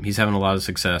 He's having a lot of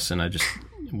success, and I just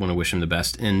want to wish him the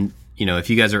best. And, you know, if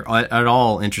you guys are at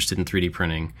all interested in 3D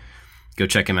printing, go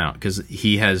check him out, because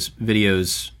he has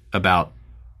videos about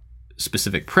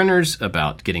specific printers,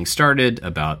 about getting started,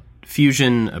 about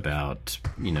fusion, about,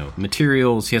 you know,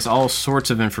 materials. He has all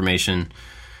sorts of information.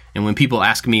 And when people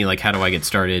ask me, like, how do I get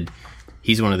started,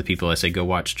 he's one of the people I say, go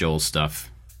watch Joel's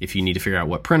stuff. If you need to figure out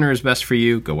what printer is best for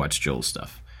you, go watch Joel's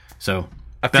stuff. So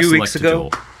a few weeks ago,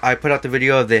 I put out the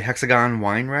video of the hexagon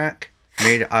wine rack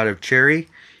made out of cherry.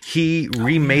 He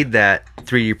remade that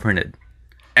 3D printed,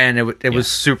 and it was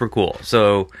super cool.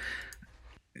 So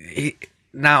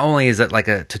not only is it like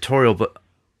a tutorial,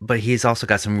 but he's also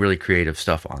got some really creative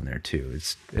stuff on there too.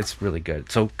 It's really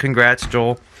good. So congrats,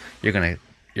 Joel.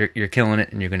 You're killing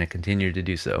it, and you're gonna continue to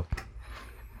do so.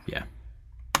 Yeah,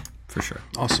 for sure.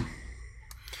 Awesome.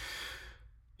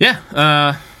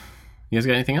 Yeah. You guys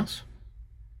got anything else?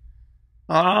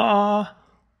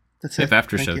 That's it. We have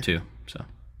after show too. So.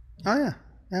 Oh yeah,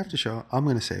 after show. I'm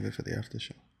gonna save it for the after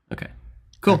show. Okay.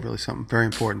 Cool. Really something very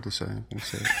important to say. I'm going to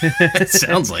say it.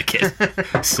 Sounds like it.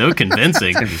 So convincing.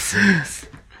 It's going to be serious.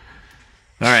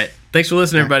 All right. Thanks for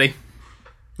listening, everybody.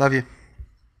 Love you.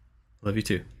 Love you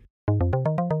too.